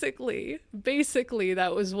 Basically,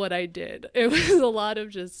 that was what I did. It was a lot of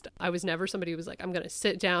just, I was never somebody who was like, I'm going to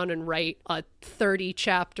sit down and write a 30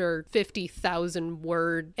 chapter, 50,000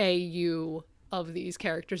 word AU of these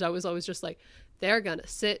characters. I was always just like, they're going to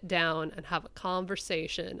sit down and have a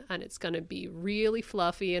conversation, and it's going to be really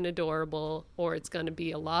fluffy and adorable, or it's going to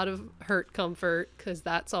be a lot of hurt comfort, because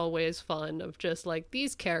that's always fun, of just like,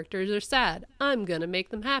 these characters are sad, I'm going to make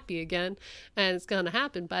them happy again, and it's going to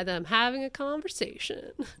happen by them having a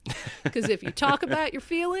conversation. Because if you talk about your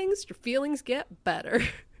feelings get better.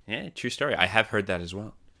 Yeah, true story. I have heard that as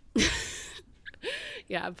well.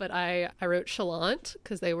 Yeah, but I wrote Chalant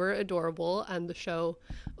because they were adorable, and the show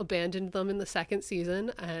abandoned them in the second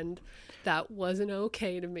season, and that wasn't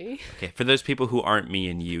okay to me. Okay, for those people who aren't me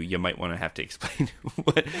and you might want to have to explain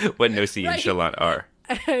what Nosy and Chalant are.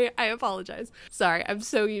 I apologize. Sorry, I'm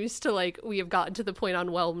so used to like, we have gotten to the point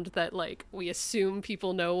on Whelmed that like we assume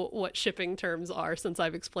people know what shipping terms are since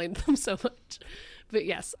I've explained them so much. But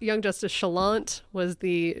yes, Young Justice Chalant was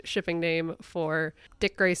the shipping name for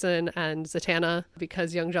Dick Grayson and Zatanna,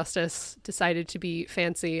 because Young Justice decided to be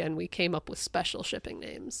fancy and we came up with special shipping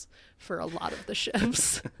names for a lot of the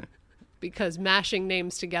ships. Because mashing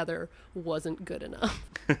names together wasn't good enough.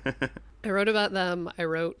 I wrote about them. I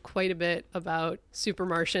wrote quite a bit about Super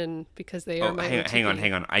Martian because they are my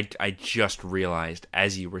hang on. I just realized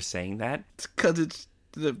as you were saying that, it's because it's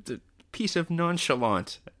the piece of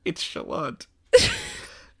nonchalant. It's Chalant. Yes.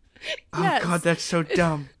 Oh, God, that's so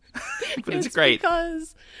dumb. But it's great.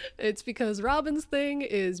 It's because Robin's thing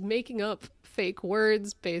is making up fake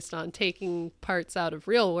words based on taking parts out of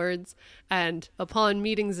real words. And upon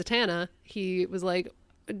meeting Zatanna, he was like,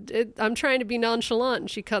 I'm trying to be nonchalant. And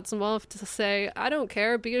she cuts him off to say, I don't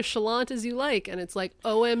care, be as chalant as you like. And it's like,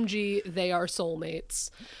 OMG, they are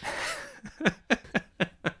soulmates.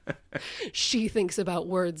 She thinks about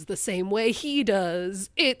words the same way he does.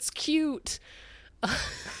 It's cute.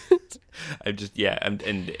 I'm just, and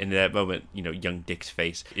in that moment, young Dick's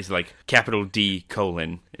face is like capital D :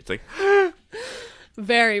 It's like,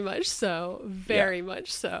 very much so. Very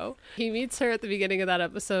much so. He meets her at the beginning of that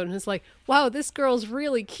episode and is like, wow, this girl's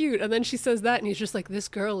really cute. And then she says that and he's just like, this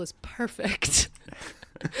girl is perfect.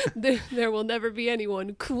 There will never be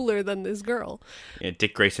anyone cooler than this girl. Yeah,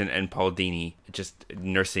 Dick Grayson and Paul Dini just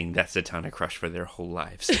nursing that Zatanna crush for their whole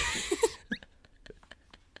lives.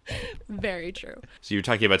 Very true. So you're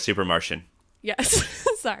talking about Super Martian. Yes.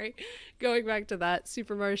 Sorry. Going back to that,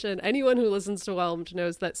 Super Martian. Anyone who listens to Whelmed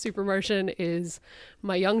knows that Super Martian is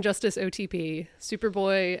my Young Justice OTP,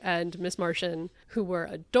 Superboy and Miss Martian, who were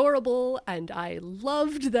adorable and I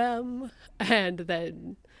loved them. And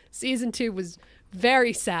then season 2 was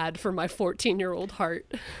very sad for my 14-year-old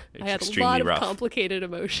heart. I had a lot of complicated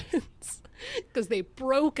emotions. Because they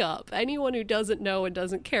broke up. Anyone who doesn't know and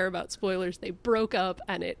doesn't care about spoilers, they broke up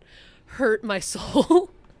and it hurt my soul.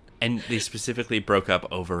 And they specifically broke up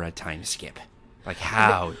over a time skip. Like,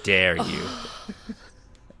 how dare you?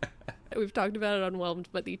 We've talked about it on Whelmed,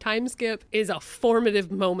 but the time skip is a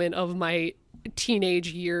formative moment of my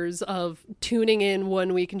teenage years of tuning in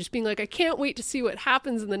one week and just being like, I can't wait to see what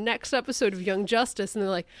happens in the next episode of Young Justice. And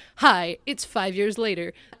they're like, hi, it's 5 years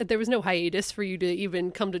later. There was no hiatus for you to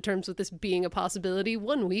even come to terms with this being a possibility.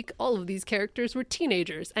 1 week, all of these characters were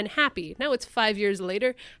teenagers and happy. Now it's 5 years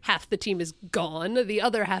later. Half the team is gone. The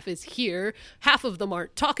other half is here. Half of them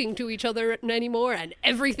aren't talking to each other anymore and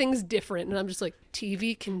everything's different. And I'm just like,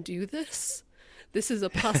 TV can do this? This is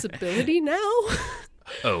a possibility now?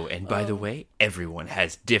 Oh, and by the way, everyone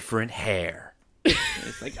has different hair.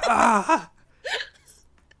 It's like, ah!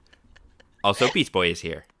 Also, Beast Boy is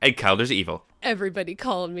here. And Calder's evil. Everybody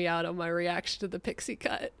calling me out on my reaction to the pixie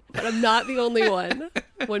cut. But I'm not the only one.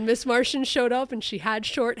 When Miss Martian showed up and she had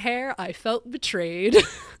short hair, I felt betrayed.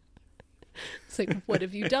 It's like, what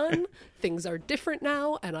have you done? Things are different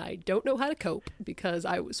now, and I don't know how to cope because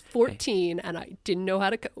I was 14 and I didn't know how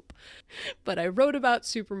to cope. But I wrote about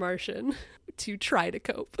Super Martian to try to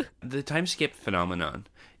cope. The time skip phenomenon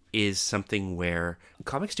is something where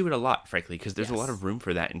comics do it a lot, frankly, because there's a lot of room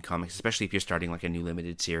for that in comics, especially if you're starting like a new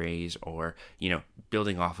limited series or,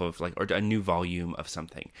 building off of or a new volume of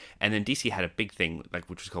something. And then DC had a big thing,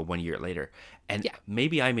 which was called 1 year later. And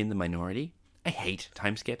maybe I'm in the minority. I hate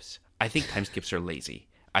time skips. I think time skips are lazy.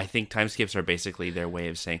 I think time skips are basically their way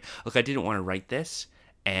of saying, look, I didn't want to write this,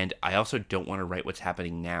 and I also don't want to write what's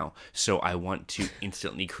happening now, so I want to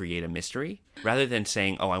instantly create a mystery. Rather than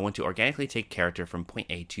saying, I want to organically take character from point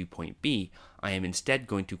A to point B, I am instead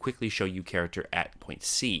going to quickly show you character at point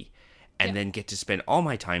C, and then get to spend all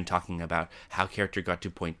my time talking about how character got to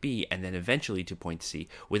point B and then eventually to point C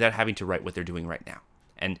without having to write what they're doing right now.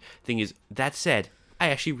 And thing is, that said, I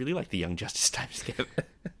actually really like the Young Justice time skip.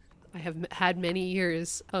 I have had many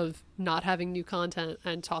years of not having new content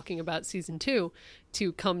and talking about season 2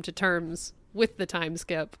 to come to terms with the time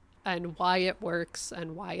skip and why it works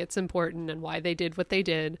and why it's important and why they did what they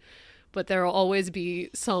did. But there will always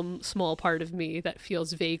be some small part of me that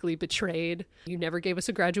feels vaguely betrayed. You never gave us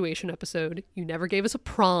a graduation episode. You never gave us a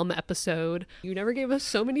prom episode. You never gave us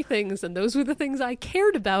so many things, and those were the things I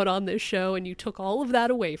cared about on this show, and you took all of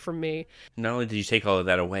that away from me. Not only did you take all of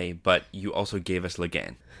that away, but you also gave us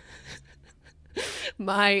Lagan.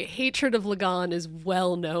 My hatred of Lagan is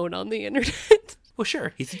well known on the internet. Well,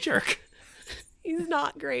 sure, he's a jerk. He's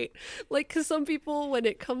not great. Because some people, when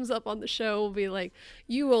it comes up on the show, will be like,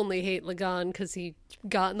 you only hate Lagan because he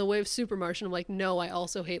got in the way of Super Martian. I'm like, no, I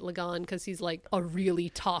also hate Lagan because he's a really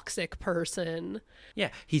toxic person. Yeah,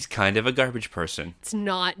 he's kind of a garbage person. It's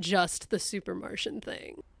not just the Super Martian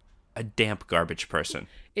thing. A damp garbage person.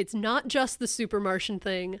 It's not just the Super Martian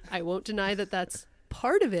thing. I won't deny that that's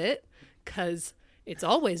part of it, because it's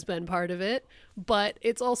always been part of it, but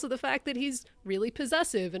it's also the fact that he's really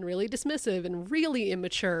possessive and really dismissive and really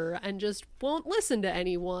immature and just won't listen to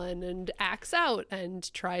anyone and acts out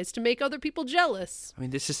and tries to make other people jealous. I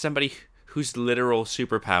mean, this is somebody whose literal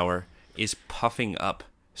superpower is puffing up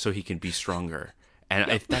so he can be stronger. And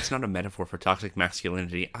if that's not a metaphor for toxic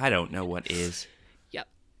masculinity, I don't know what is.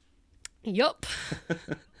 Yup.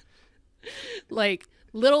 Like,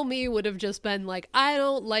 little me would have just been like, I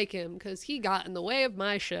don't like him because he got in the way of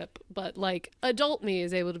my ship. But, like, adult me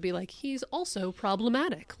is able to be like, he's also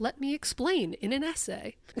problematic. Let me explain in an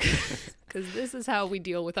essay. Because this is how we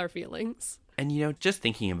deal with our feelings. And, you know, just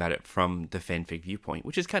thinking about it from the fanfic viewpoint,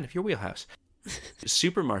 which is kind of your wheelhouse.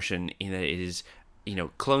 Super Martian, in that it is, you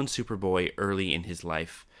know, clone Superboy early in his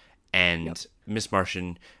life, and Miss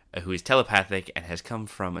Martian, who is telepathic and has come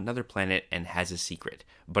from another planet and has a secret,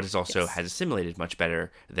 but is also has assimilated much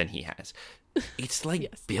better than he has. It's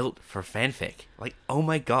like built for fanfic. Like, oh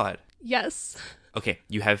my god. Yes. Okay,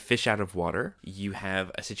 you have fish out of water. You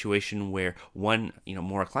have a situation where one, you know,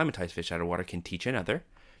 more acclimatized fish out of water can teach another.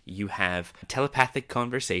 You have telepathic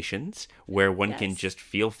conversations where one can just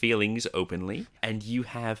feel feelings openly. And you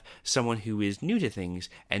have someone who is new to things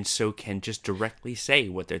and so can just directly say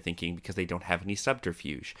what they're thinking because they don't have any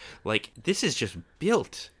subterfuge. Like, this is just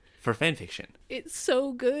built for fanfiction. It's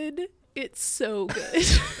so good. It's so good.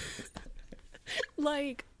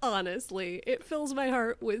 Like, honestly, it fills my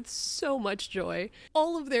heart with so much joy.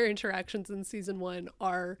 All of their interactions in season 1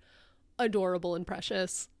 are adorable and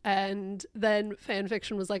precious, and then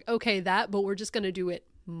fanfiction was like, okay, but we're just gonna do it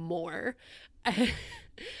more.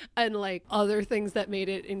 And like, other things that made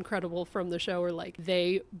it incredible from the show are like,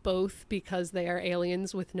 they both, because they are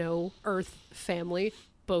aliens with no Earth family,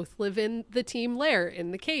 both live in the team lair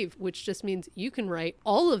in the cave, which just means you can write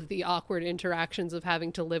all of the awkward interactions of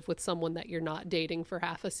having to live with someone that you're not dating for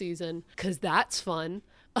half a season, because that's fun.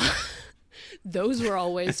 Those were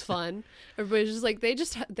always fun. Everybody's just like, they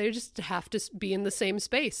just have to be in the same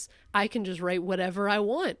space. I can just write whatever I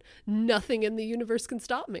want. Nothing in the universe can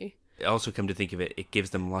stop me. Also, come to think of it, it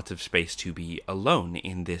gives them lots of space to be alone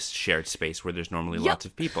in this shared space where there's normally lots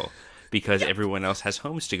of people, because everyone else has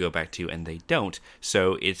homes to go back to and they don't.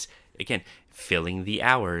 So it's, again, filling the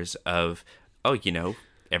hours of, oh, you know,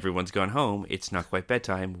 everyone's gone home. It's not quite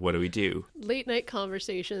bedtime. What do we do? Late night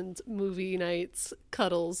conversations, movie nights,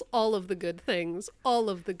 cuddles, all of the good things, all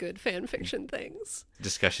of the good fan fiction things.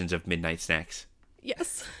 Discussions of midnight snacks.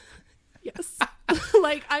 Yes. Yes.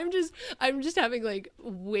 Like, I'm just having like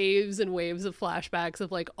waves and waves of flashbacks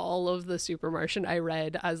of like all of the Super Martian I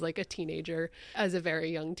read as like a teenager, as a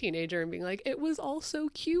very young teenager, and being like, it was all so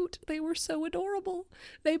cute. They were so adorable.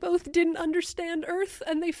 They both didn't understand Earth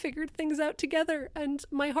and they figured things out together, and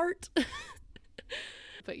my heart.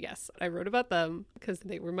 But yes, I wrote about them because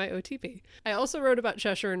they were my OTP. I also wrote about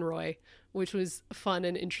Cheshire and Roy, which was fun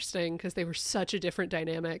and interesting because they were such a different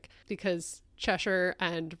dynamic, because Cheshire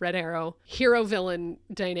and Red Arrow, hero-villain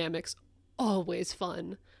dynamics, always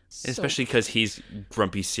fun. Especially because he's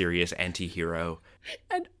grumpy, serious anti-hero.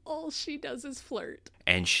 And all she does is flirt.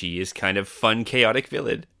 And she is kind of fun, chaotic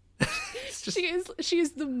villain. She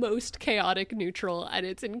is the most chaotic neutral, and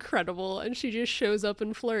it's incredible, and she just shows up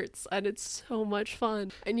and flirts, and it's so much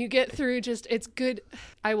fun. And you get through it's good.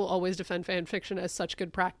 I will always defend fan fiction as such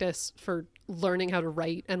good practice for learning how to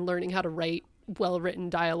write, and learning how to write well-written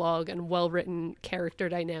dialogue and well-written character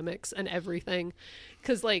dynamics and everything.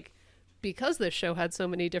 Because this show had so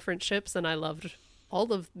many different ships, and I loved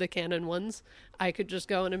all of the canon ones, I could just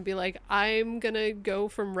go in and be like, I'm gonna go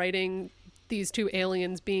from writing these two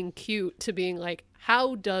aliens being cute to being like,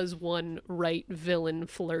 how does one write villain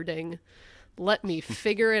flirting? Let me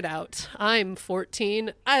figure it out. I'm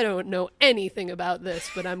 14. I don't know anything about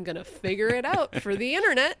this, but I'm gonna figure it out for the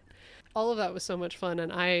internet. All of that was so much fun.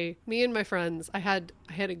 And me and my friends, I had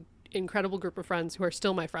an incredible group of friends who are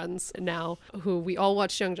still my friends now, who we all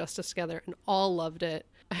watched Young Justice together and all loved it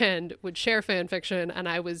and would share fan fiction. And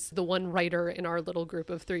I was the one writer in our little group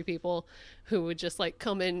of 3 people who would just like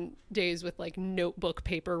come in days with like notebook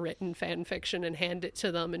paper written fan fiction and hand it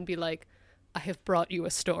to them and be like, I have brought you a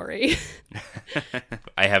story.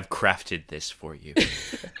 I have crafted this for you.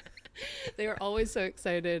 They were always so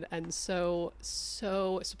excited and so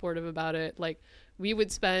supportive about it. Like, we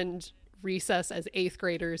would spend recess as 8th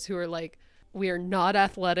graders who are like, we are not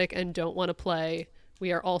athletic and don't want to play.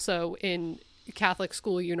 We are also in Catholic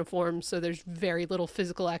school uniforms, so there's very little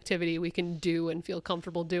physical activity we can do and feel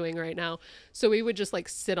comfortable doing right now. So we would just like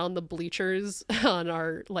sit on the bleachers on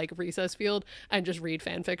our like recess field and just read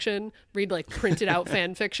fan fiction, read like printed out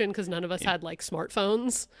fan fiction, because none of us had like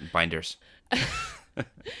smartphones. Binders.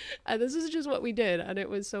 And this is just what we did, and it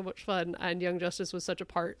was so much fun. And Young Justice was such a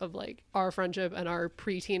part of like our friendship and our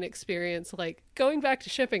preteen experience. Like, going back to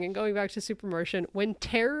shipping and going back to Super Martian, when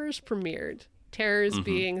Terrors premiered, Terrors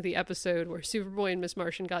being the episode where Superboy and Miss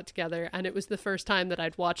Martian got together, and it was the first time that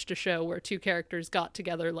I'd watched a show where two characters got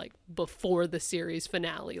together like before the series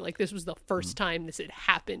finale. Like this was the first time this had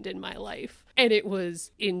happened in my life, and it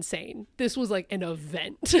was insane. This was like an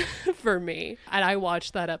event for me, and I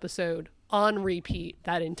watched that episode on repeat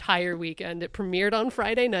that entire weekend. It premiered on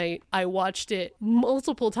Friday night. I watched it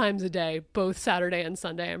multiple times a day, both Saturday and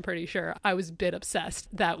Sunday, I'm pretty sure. I was a bit obsessed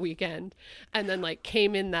that weekend, and then like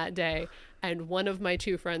came in that day, and one of my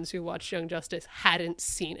two friends who watched Young Justice hadn't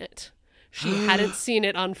seen it. She hadn't seen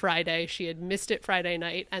it on Friday. She had missed it Friday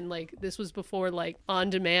night. And like, this was before like on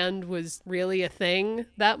demand was really a thing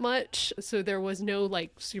that much. So there was no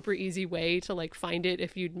like super easy way to like find it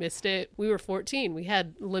if you'd missed it. We were 14. We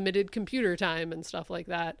had limited computer time and stuff like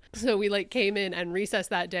that. So we like came in, and recess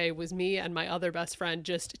that day was me and my other best friend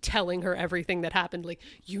just telling her everything that happened. Like,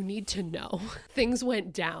 you need to know. Things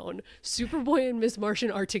went down. Superboy and Miss Martian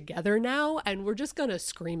are together now, and we're just gonna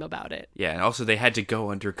scream about it. Yeah, and also they had to go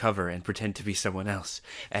undercover and pretend to be someone else.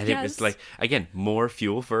 And Yes. it was like, again, more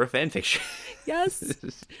fuel for a fanfiction. Yes.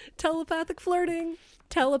 Telepathic flirting.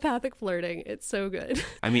 Telepathic flirting. It's so good.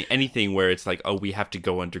 I mean, anything where it's like, oh, we have to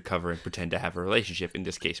go undercover and pretend to have a relationship, in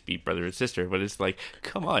this case be brother and sister, but it's like,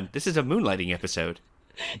 come on, this is a moonlighting episode.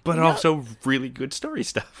 But also really good story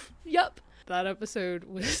stuff. Yep. That episode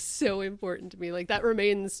was so important to me. Like, that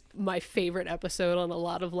remains my favorite episode on a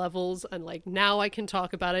lot of levels. And like, now I can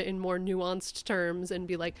talk about it in more nuanced terms and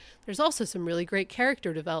be like, there's also some really great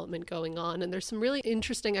character development going on. And there's some really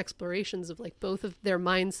interesting explorations of like both of their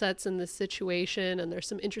mindsets in this situation. And there's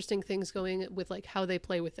some interesting things going with like how they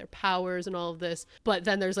play with their powers and all of this. But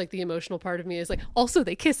then there's like the emotional part of me is like, also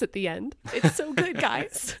they kiss at the end. It's so good,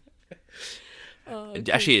 guys.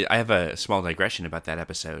 Actually, I have a small digression about that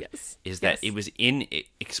episode. Yes. Is that Yes. it was in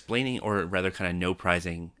explaining, or rather kind of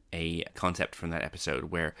no-prizing, a concept from that episode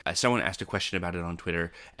where someone asked a question about it on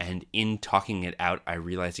Twitter, and in talking it out, I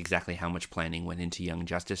realized exactly how much planning went into Young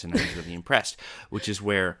Justice, and I was really impressed, which is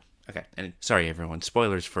where, okay, and sorry everyone,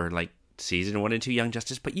 spoilers for like season 1 and 2 Young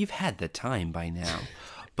Justice, but you've had the time by now.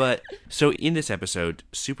 But, so in this episode,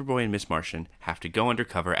 Superboy and Miss Martian have to go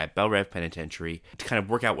undercover at Belle Reve Penitentiary to kind of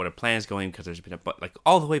work out what a plan is going, because there's been like,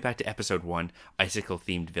 all the way back to episode 1,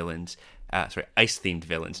 ice-themed villains,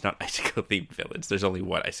 not icicle-themed villains. There's only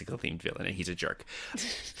one icicle-themed villain, and he's a jerk.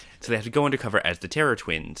 So they have to go undercover as the Terror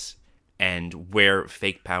Twins and wear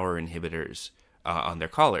fake power inhibitors on their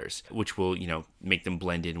collars, which will, make them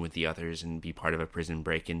blend in with the others and be part of a prison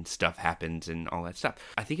break, and stuff happens and all that stuff.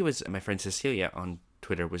 I think it was my friend Cecilia on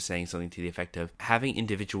Twitter was saying something to the effect of, having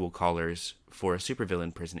individual collars for a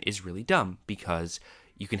supervillain prison is really dumb, because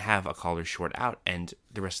you can have a collar short out and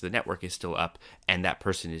the rest of the network is still up, and that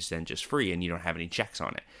person is then just free and you don't have any checks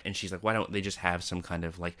on it. And she's like, why don't they just have some kind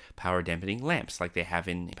of like power dampening lamps like they have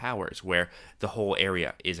in Powers, where the whole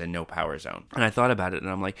area is a no power zone? And I thought about it,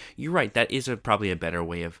 and I'm like, you're right, that is probably a better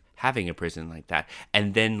way of having a prison like that.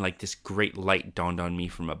 And then like this great light dawned on me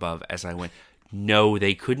from above as I went, no,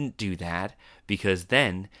 they couldn't do that, because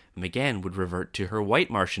then McGann would revert to her white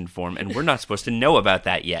Martian form, and we're not supposed to know about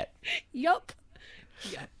that yet. Yup.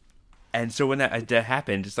 Yeah. And so when that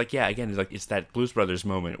happened, it's like, yeah, again, it's that Blues Brothers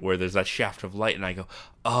moment where there's that shaft of light, and I go,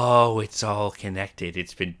 oh, it's all connected.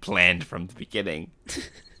 It's been planned from the beginning.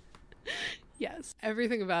 Yes.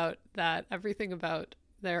 Everything about that, everything about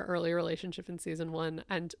their early relationship in season 1,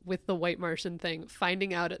 and with the white Martian thing,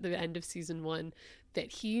 finding out at the end of season 1 that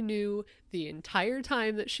he knew the entire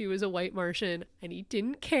time that she was a white Martian and he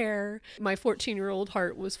didn't care. My 14-year-old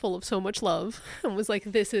heart was full of so much love and was like,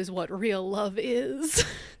 this is what real love is.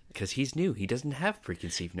 Because he's new. He doesn't have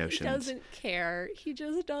preconceived notions. He doesn't care. He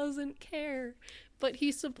just doesn't care. But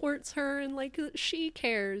he supports her, and like, she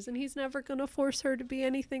cares, and he's never gonna force her to be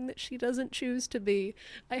anything that she doesn't choose to be.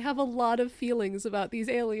 I have a lot of feelings about these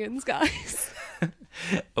aliens, guys.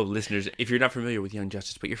 Oh, listeners, if you're not familiar with Young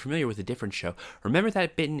Justice, but you're familiar with a different show, remember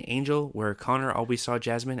that bit in Angel where Connor always saw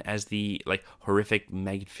Jasmine as the like horrific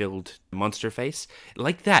mag-filled monster face?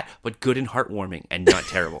 Like that, but good and heartwarming and not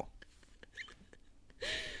terrible.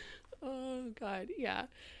 Oh God, yeah.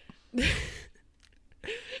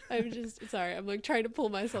 I'm just sorry. I'm like trying to pull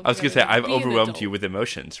myself. I was gonna say, I've Be an overwhelmed adult. you with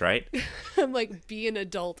emotions, right? I'm like, be an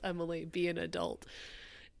adult, Emily. Be an adult.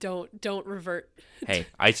 Don't revert. Hey,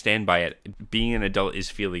 I stand by it. Being an adult is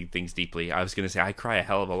feeling things deeply. I was gonna say, I cry a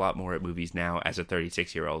hell of a lot more at movies now as a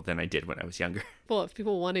 36-year-old than I did when I was younger. Well, if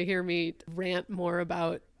people want to hear me rant more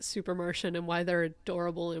about Super Martian and why they're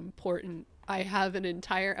adorable and important, I have an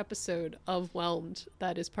entire episode of Whelmed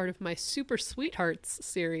that is part of my Super Sweethearts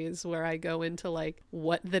series, where I go into like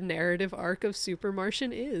what the narrative arc of Super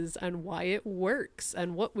Martian is and why it works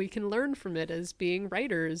and what we can learn from it as being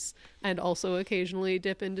writers, and also occasionally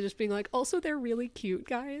dip into just being like, also they're really cute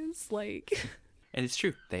guys, like. And it's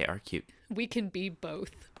true, they are cute. We can be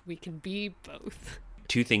both. We can be both.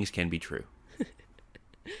 Two things can be true.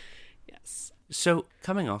 Yes. So,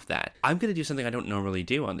 coming off that, I'm going to do something I don't normally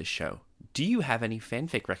do on this show. Do you have any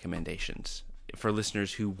fanfic recommendations for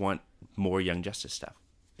listeners who want more Young Justice stuff?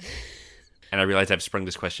 And I realize I've sprung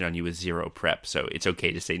this question on you with zero prep, so it's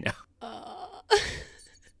okay to say no.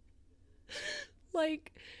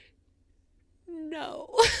 Like,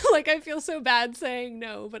 no. Like, I feel so bad saying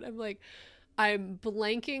no, but I'm like, I'm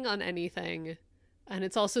blanking on anything. And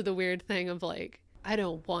it's also the weird thing of like, I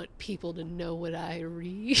don't want people to know what I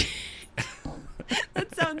read.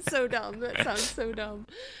 That sounds so dumb.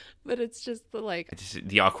 But it's just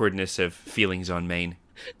the awkwardness of feelings on Maine.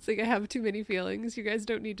 It's like I have too many feelings. You guys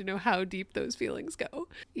don't need to know how deep those feelings go.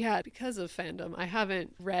 Yeah, because of fandom, I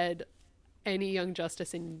haven't read any Young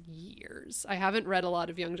Justice in years. I haven't read a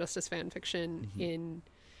lot of Young Justice fan fiction in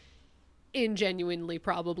genuinely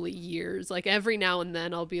probably years. Like every now and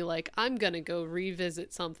then I'll be like, I'm gonna go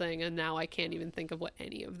revisit something, and now I can't even think of what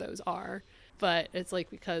any of those are. But it's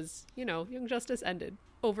like, because, you know, Young Justice ended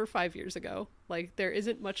over 5 years ago. Like, there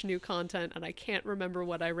isn't much new content, and I can't remember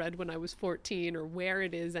what I read when I was 14 or where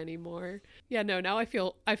it is anymore. Yeah, no, now I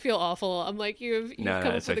feel awful. I'm like, you've come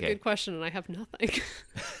up with a good question, and I have nothing.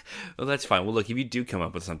 Well, that's fine. Well, look, if you do come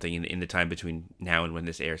up with something in the time between now and when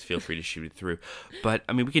this airs, feel free to shoot it through. But,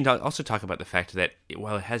 I mean, we can also talk about the fact that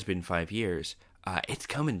while it has been 5 years, it's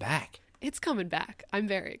coming back. It's coming back. I'm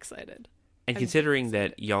very excited. And considering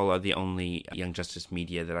that y'all are the only Young Justice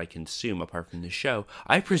media that I consume apart from the show,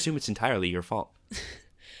 I presume it's entirely your fault.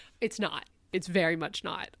 It's not. It's very much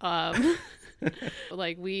not.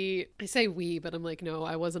 Like I say we, but I'm like, no,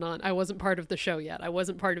 I wasn't part of the show yet. I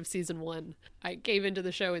wasn't part of season 1. I gave into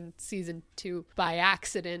the show in season 2 by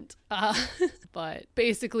accident. But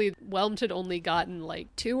basically, Whelmed had only gotten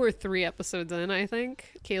like 2 or 3 episodes in, I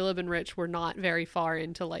think. Caleb and Rich were not very far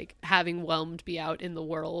into like having Whelmed be out in the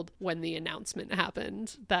world when the announcement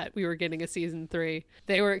happened that we were getting a season 3.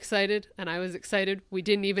 They were excited, and I was excited. We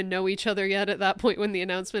didn't even know each other yet at that point when the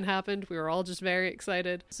announcement happened. We were all just very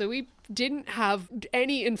excited. So we didn't have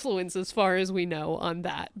any influence as far as we know on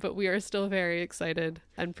that, but we are still very excited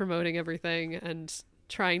and promoting everything and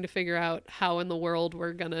trying to figure out how in the world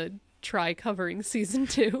we're gonna try covering season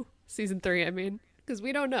 3, I mean, because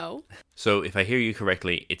we don't know. So if I hear you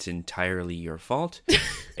correctly, it's entirely your fault.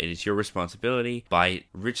 It is your responsibility. By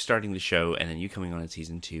Rich starting the show and then you coming on in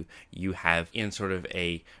season 2, you have, in sort of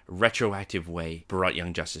a retroactive way, brought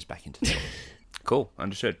Young Justice back into the world. Cool,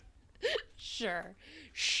 understood. Sure.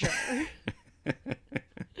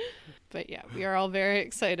 But yeah, we are all very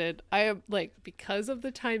excited. I am like, because of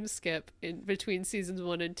the time skip in between seasons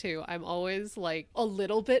 1 and 2, I'm always like a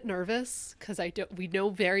little bit nervous because we know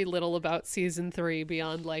very little about season 3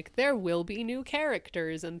 beyond like there will be new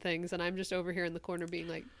characters and things, and I'm just over here in the corner being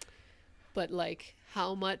like, but like,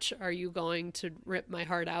 how much are you going to rip my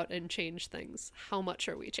heart out and change things? How much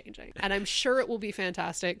are we changing? And I'm sure it will be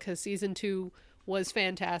fantastic because season 2 was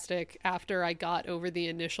fantastic after I got over the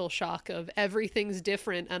initial shock of everything's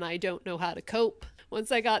different and I don't know how to cope.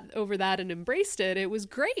 Once I got over that and embraced it, it was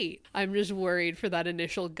great. I'm just worried for that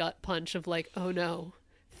initial gut punch of like, oh no,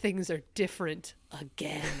 things are different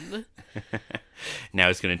again. Now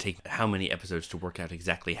it's going to take how many episodes to work out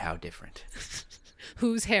exactly how different?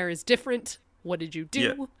 Whose hair is different? What did you do?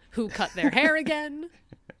 Yeah. Who cut their hair again?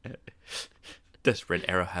 Does Red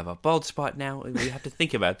Arrow have a bald spot now? We have to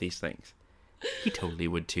think about these things. He totally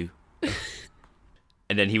would too.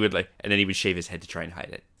 And then he would shave his head to try and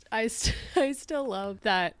hide it. I still love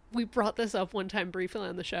that we brought this up one time briefly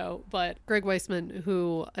on the show, but Greg Weisman,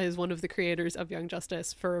 who is one of the creators of Young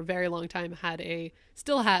Justice for a very long time,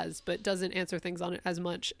 still has, but doesn't answer things on it as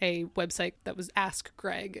much, a website that was Ask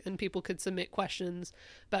Greg, and people could submit questions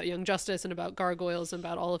about Young Justice and about Gargoyles and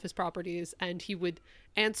about all of his properties, and he would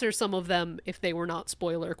answer some of them if they were not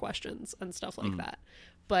spoiler questions and stuff like that.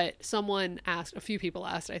 But a few people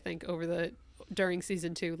asked, I think, during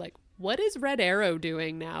season 2, like, what is Red Arrow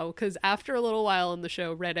doing now? Because after a little while in the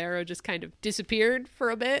show, Red Arrow just kind of disappeared for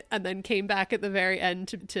a bit and then came back at the very end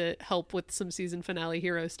to help with some season finale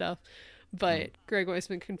hero stuff. But Greg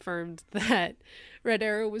Weisman confirmed that Red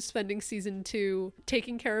Arrow was spending season 2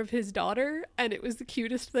 taking care of his daughter, and it was the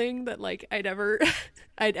cutest thing that like I'd ever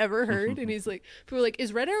heard. And he's like, people were like,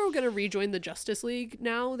 is Red Arrow gonna rejoin the Justice League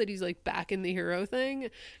now that he's like back in the hero thing?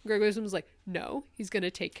 And Greg Weisman was like, no, he's gonna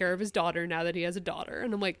take care of his daughter now that he has a daughter.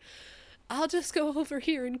 And I'm like, I'll just go over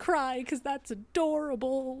here and cry because that's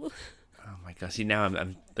adorable. Oh my gosh! See, now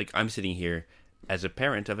I'm sitting here as a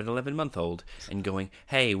parent of an 11-month-old and going,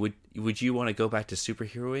 hey, would you want to go back to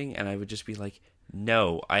superheroing? And I would just be like,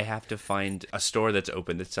 no, I have to find a store that's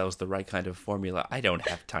open that sells the right kind of formula. I don't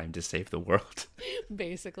have time to save the world.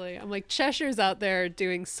 Basically, I'm like, Cheshire's out there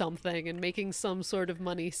doing something and making some sort of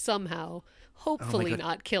money somehow, hopefully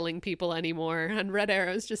not killing people anymore. And Red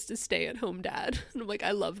Arrow's just a stay-at-home dad. And I'm like,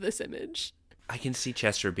 I love this image. I can see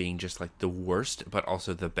Chester being just like the worst, but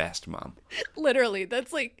also the best mom. Literally,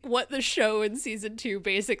 that's like what the show in season 2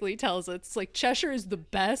 basically tells us. It's like Cheshire is the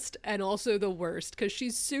best and also the worst because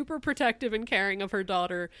she's super protective and caring of her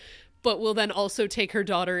daughter, but will then also take her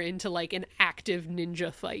daughter into like an active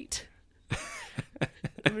ninja fight.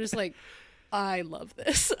 I'm just like, I love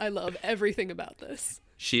this. I love everything about this.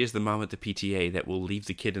 She is the mom at the PTA that will leave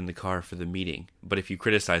the kid in the car for the meeting, but if you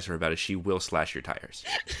criticize her about it, she will slash your tires.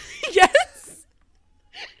 Yes!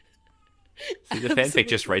 See, the fanfic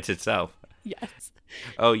just writes itself. Yes.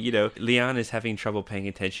 Oh, Leon is having trouble paying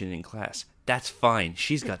attention in class. That's fine.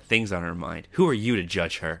 She's got things on her mind. Who are you to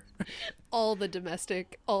judge her? All the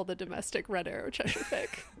domestic Red Arrow Cheshire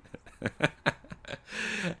fic.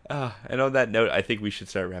 And on that note, I think we should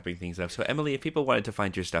start wrapping things up. So, Emily, if people wanted to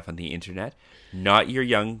find your stuff on the internet, not your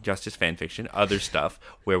Young Justice fanfiction, other stuff,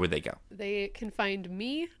 where would they go? They can find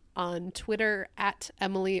me on Twitter at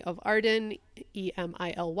Emily of Arden,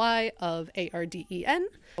 EMILY of ARDEN,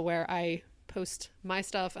 where I post my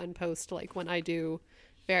stuff and post like when I do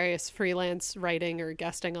various freelance writing or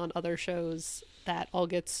guesting on other shows. That all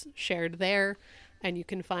gets shared there. And you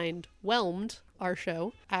can find Whelmed, our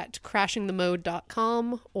show, at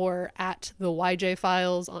crashingthemode.com or at the YJ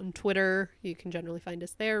Files on Twitter. You can generally find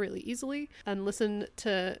us there really easily. And listen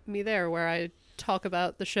to me there where I talk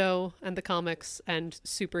about the show and the comics and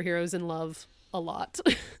superheroes in love a lot.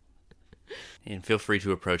 And feel free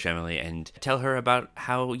to approach Emily and tell her about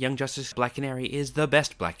how Young Justice Black Canary is the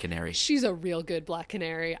best Black Canary. She's a real good Black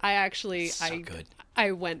Canary. Good.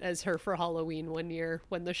 I went as her for Halloween one year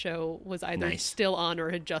when the show was either still on or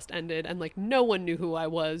had just ended, and like no one knew who I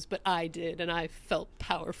was, but I did, and I felt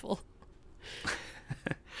powerful.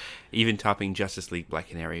 Even topping Justice League Black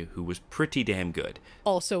Canary, who was pretty damn good.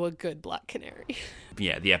 Also a good Black Canary.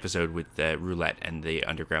 Yeah, the episode with the Roulette and the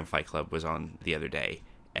Underground Fight Club was on the other day.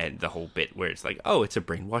 And the whole bit where it's like, oh, it's a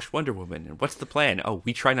brainwashed Wonder Woman. And what's the plan? Oh,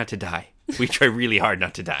 we try not to die. We try really hard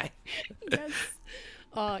not to die. Yes.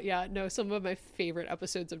 Some of my favorite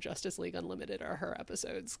episodes of Justice League Unlimited are her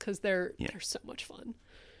episodes because they're so much fun.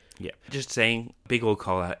 Yeah. Just saying, big old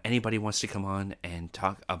call out. Anybody wants to come on and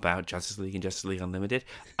talk about Justice League and Justice League Unlimited?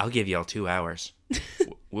 I'll give y'all 2 hours.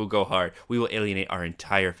 We'll go hard. We will alienate our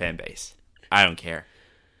entire fan base. I don't care.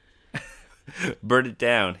 Burn it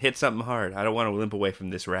down. Hit something hard. I don't want to limp away from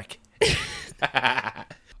this wreck. All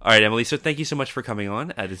right, Emily. So thank you so much for coming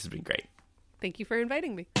on. This has been great. Thank you for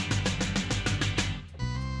inviting me.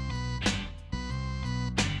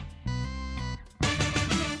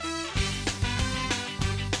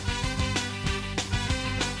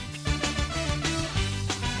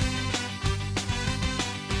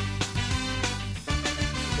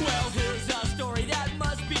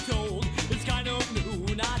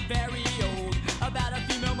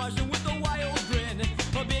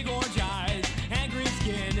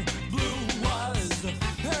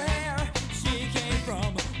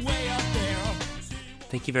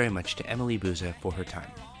 Thank you very much to Emily Buza for her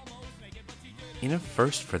time. In a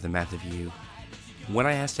first for the Math of You, when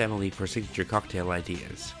I asked Emily for signature cocktail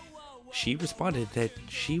ideas, she responded that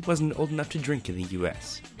she wasn't old enough to drink in the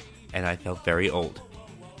US, and I felt very old.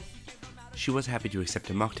 She was happy to accept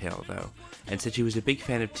a mocktail, though, and said she was a big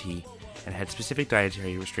fan of tea and had specific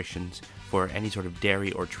dietary restrictions for any sort of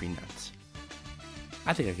dairy or tree nuts.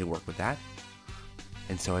 I think I could work with that.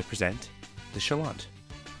 And so I present the Chalant.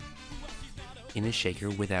 In a shaker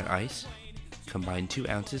without ice, combine 2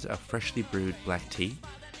 ounces of freshly brewed black tea,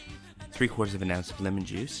 3/4 of an ounce of lemon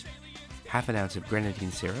juice, 1/2 an ounce of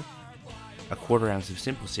grenadine syrup, 1/4 ounce of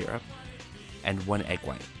simple syrup, and 1 egg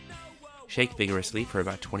white. Shake vigorously for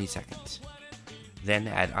about 20 seconds. Then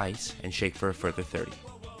add ice and shake for a further 30.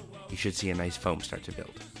 You should see a nice foam start to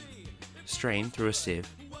build. Strain through a sieve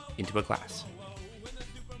into a glass.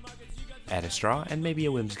 Add a straw and maybe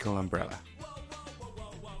a whimsical umbrella.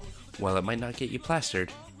 While it might not get you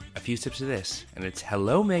plastered, a few sips of this, and it's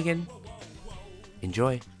hello, Megan.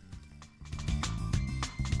 Enjoy!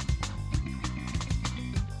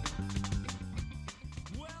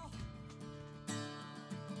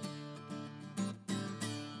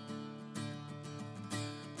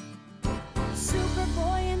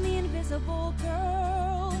 Superboy and the Invisible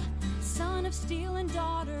Girl, son of steel and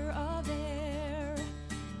daughter of air.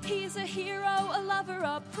 He's a hero, a lover,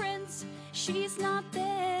 a prince. She's not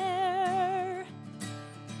there.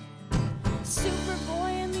 Superboy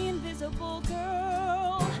and the Invisible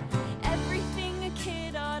Girl, everything a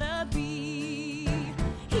kid ought to be.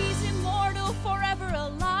 He's immortal, forever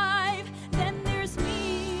alive. Then there's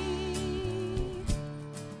me.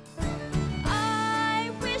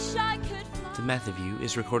 I wish I could fly. The Math of You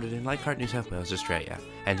is recorded in Leichhardt, New South Wales, Australia,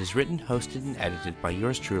 and is written, hosted, and edited by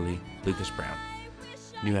yours truly, Lucas Brown.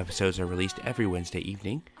 New episodes are released every Wednesday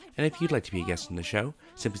evening, and if you'd like to be a guest on the show,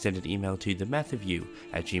 simply send an email to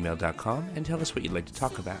themathofyou@gmail.com and tell us what you'd like to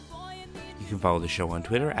talk about. You can follow the show on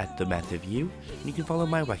Twitter at themathofyou, and you can follow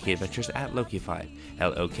my wacky adventures at Lokified,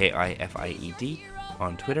 Lokified,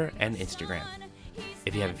 on Twitter and Instagram.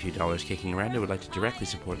 If you have a few dollars kicking around and would like to directly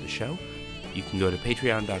support the show, you can go to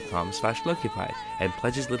patreon.com/Lokified and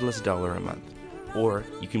pledge as little as $1 a month. Or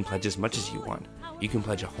you can pledge as much as you want. You can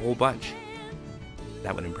pledge a whole bunch.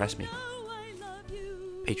 That would impress me.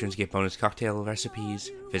 Patrons get bonus cocktail recipes,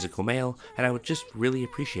 physical mail, and I would just really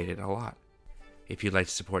appreciate it a lot. If you'd like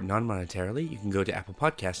to support non-monetarily, you can go to Apple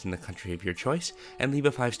Podcasts in the country of your choice and leave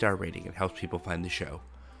a 5-star rating. It helps people find the show.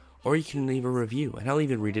 Or you can leave a review, and I'll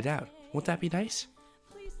even read it out. Won't that be nice?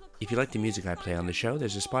 If you like the music I play on the show,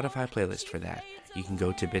 there's a Spotify playlist for that. You can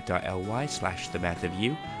go to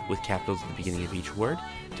bit.ly/themathofyou with capitals at the beginning of each word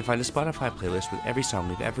to find a Spotify playlist with every song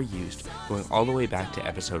we've ever used, going all the way back to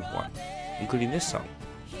episode 1, including this song.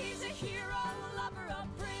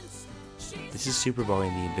 This is Superboy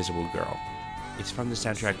and the Invisible Girl. It's from the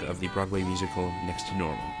soundtrack of the Broadway musical Next to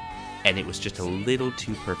Normal, and it was just a little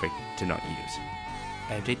too perfect to not use.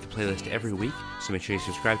 I update the playlist every week, so make sure you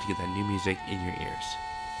subscribe to get that new music in your ears.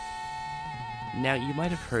 Now, you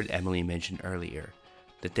might have heard Emily mention earlier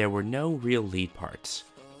that there were no real lead parts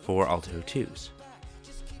for Alto 2s.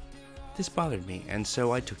 This bothered me, and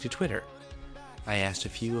so I took to Twitter. I asked a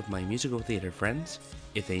few of my musical theater friends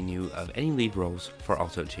if they knew of any lead roles for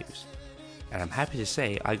Alto 2s, and I'm happy to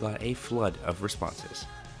say I got a flood of responses.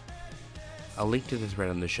 I'll link to the thread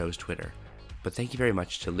on the show's Twitter, but thank you very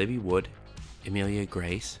much to Libby Wood, Amelia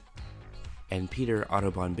Grace, and Peter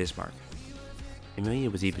Autobahn Bismarck. Amelia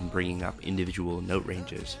was even bringing up individual note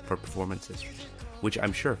ranges for performances, which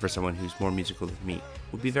I'm sure for someone who's more musical than me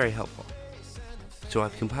would be very helpful. So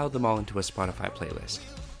I've compiled them all into a Spotify playlist.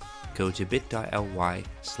 Go to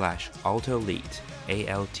bit.ly/altoleads,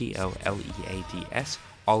 ALTOLEADS,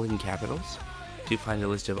 all in capitals, to find a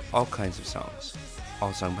list of all kinds of songs,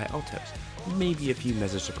 all sung by altos. Maybe a few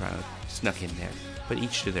mezzo-sopranos snuck in there, but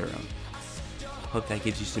each to their own. Hope that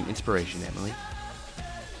gives you some inspiration, Emily.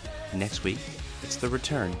 Next week, it's the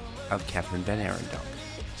return of Catherine Van Arendonk.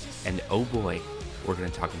 And oh boy, we're going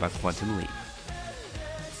to talk about Quantum Leap.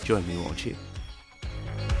 Join me, won't you?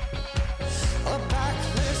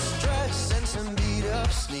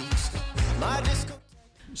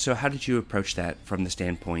 So how did you approach that from the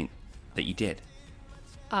standpoint that you did?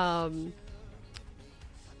 Sorry,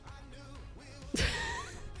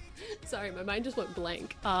 my mind just went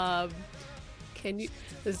blank. Can you...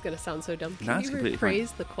 This is going to sound so dumb. No, Can you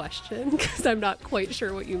rephrase the question? Because I'm not quite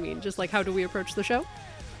sure what you mean. Just like, how do we approach the show?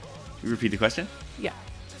 You repeat the question? Yeah.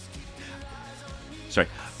 Sorry.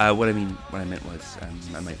 What I meant was,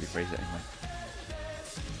 I might rephrase it anyway.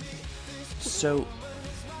 So,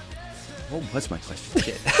 what was my question?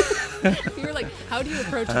 Shit. You were like, how do you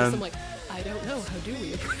approach this? I'm like, I don't know. How do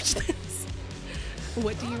we approach this?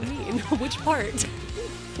 What do you mean? Which part?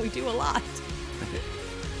 We do a lot. Okay.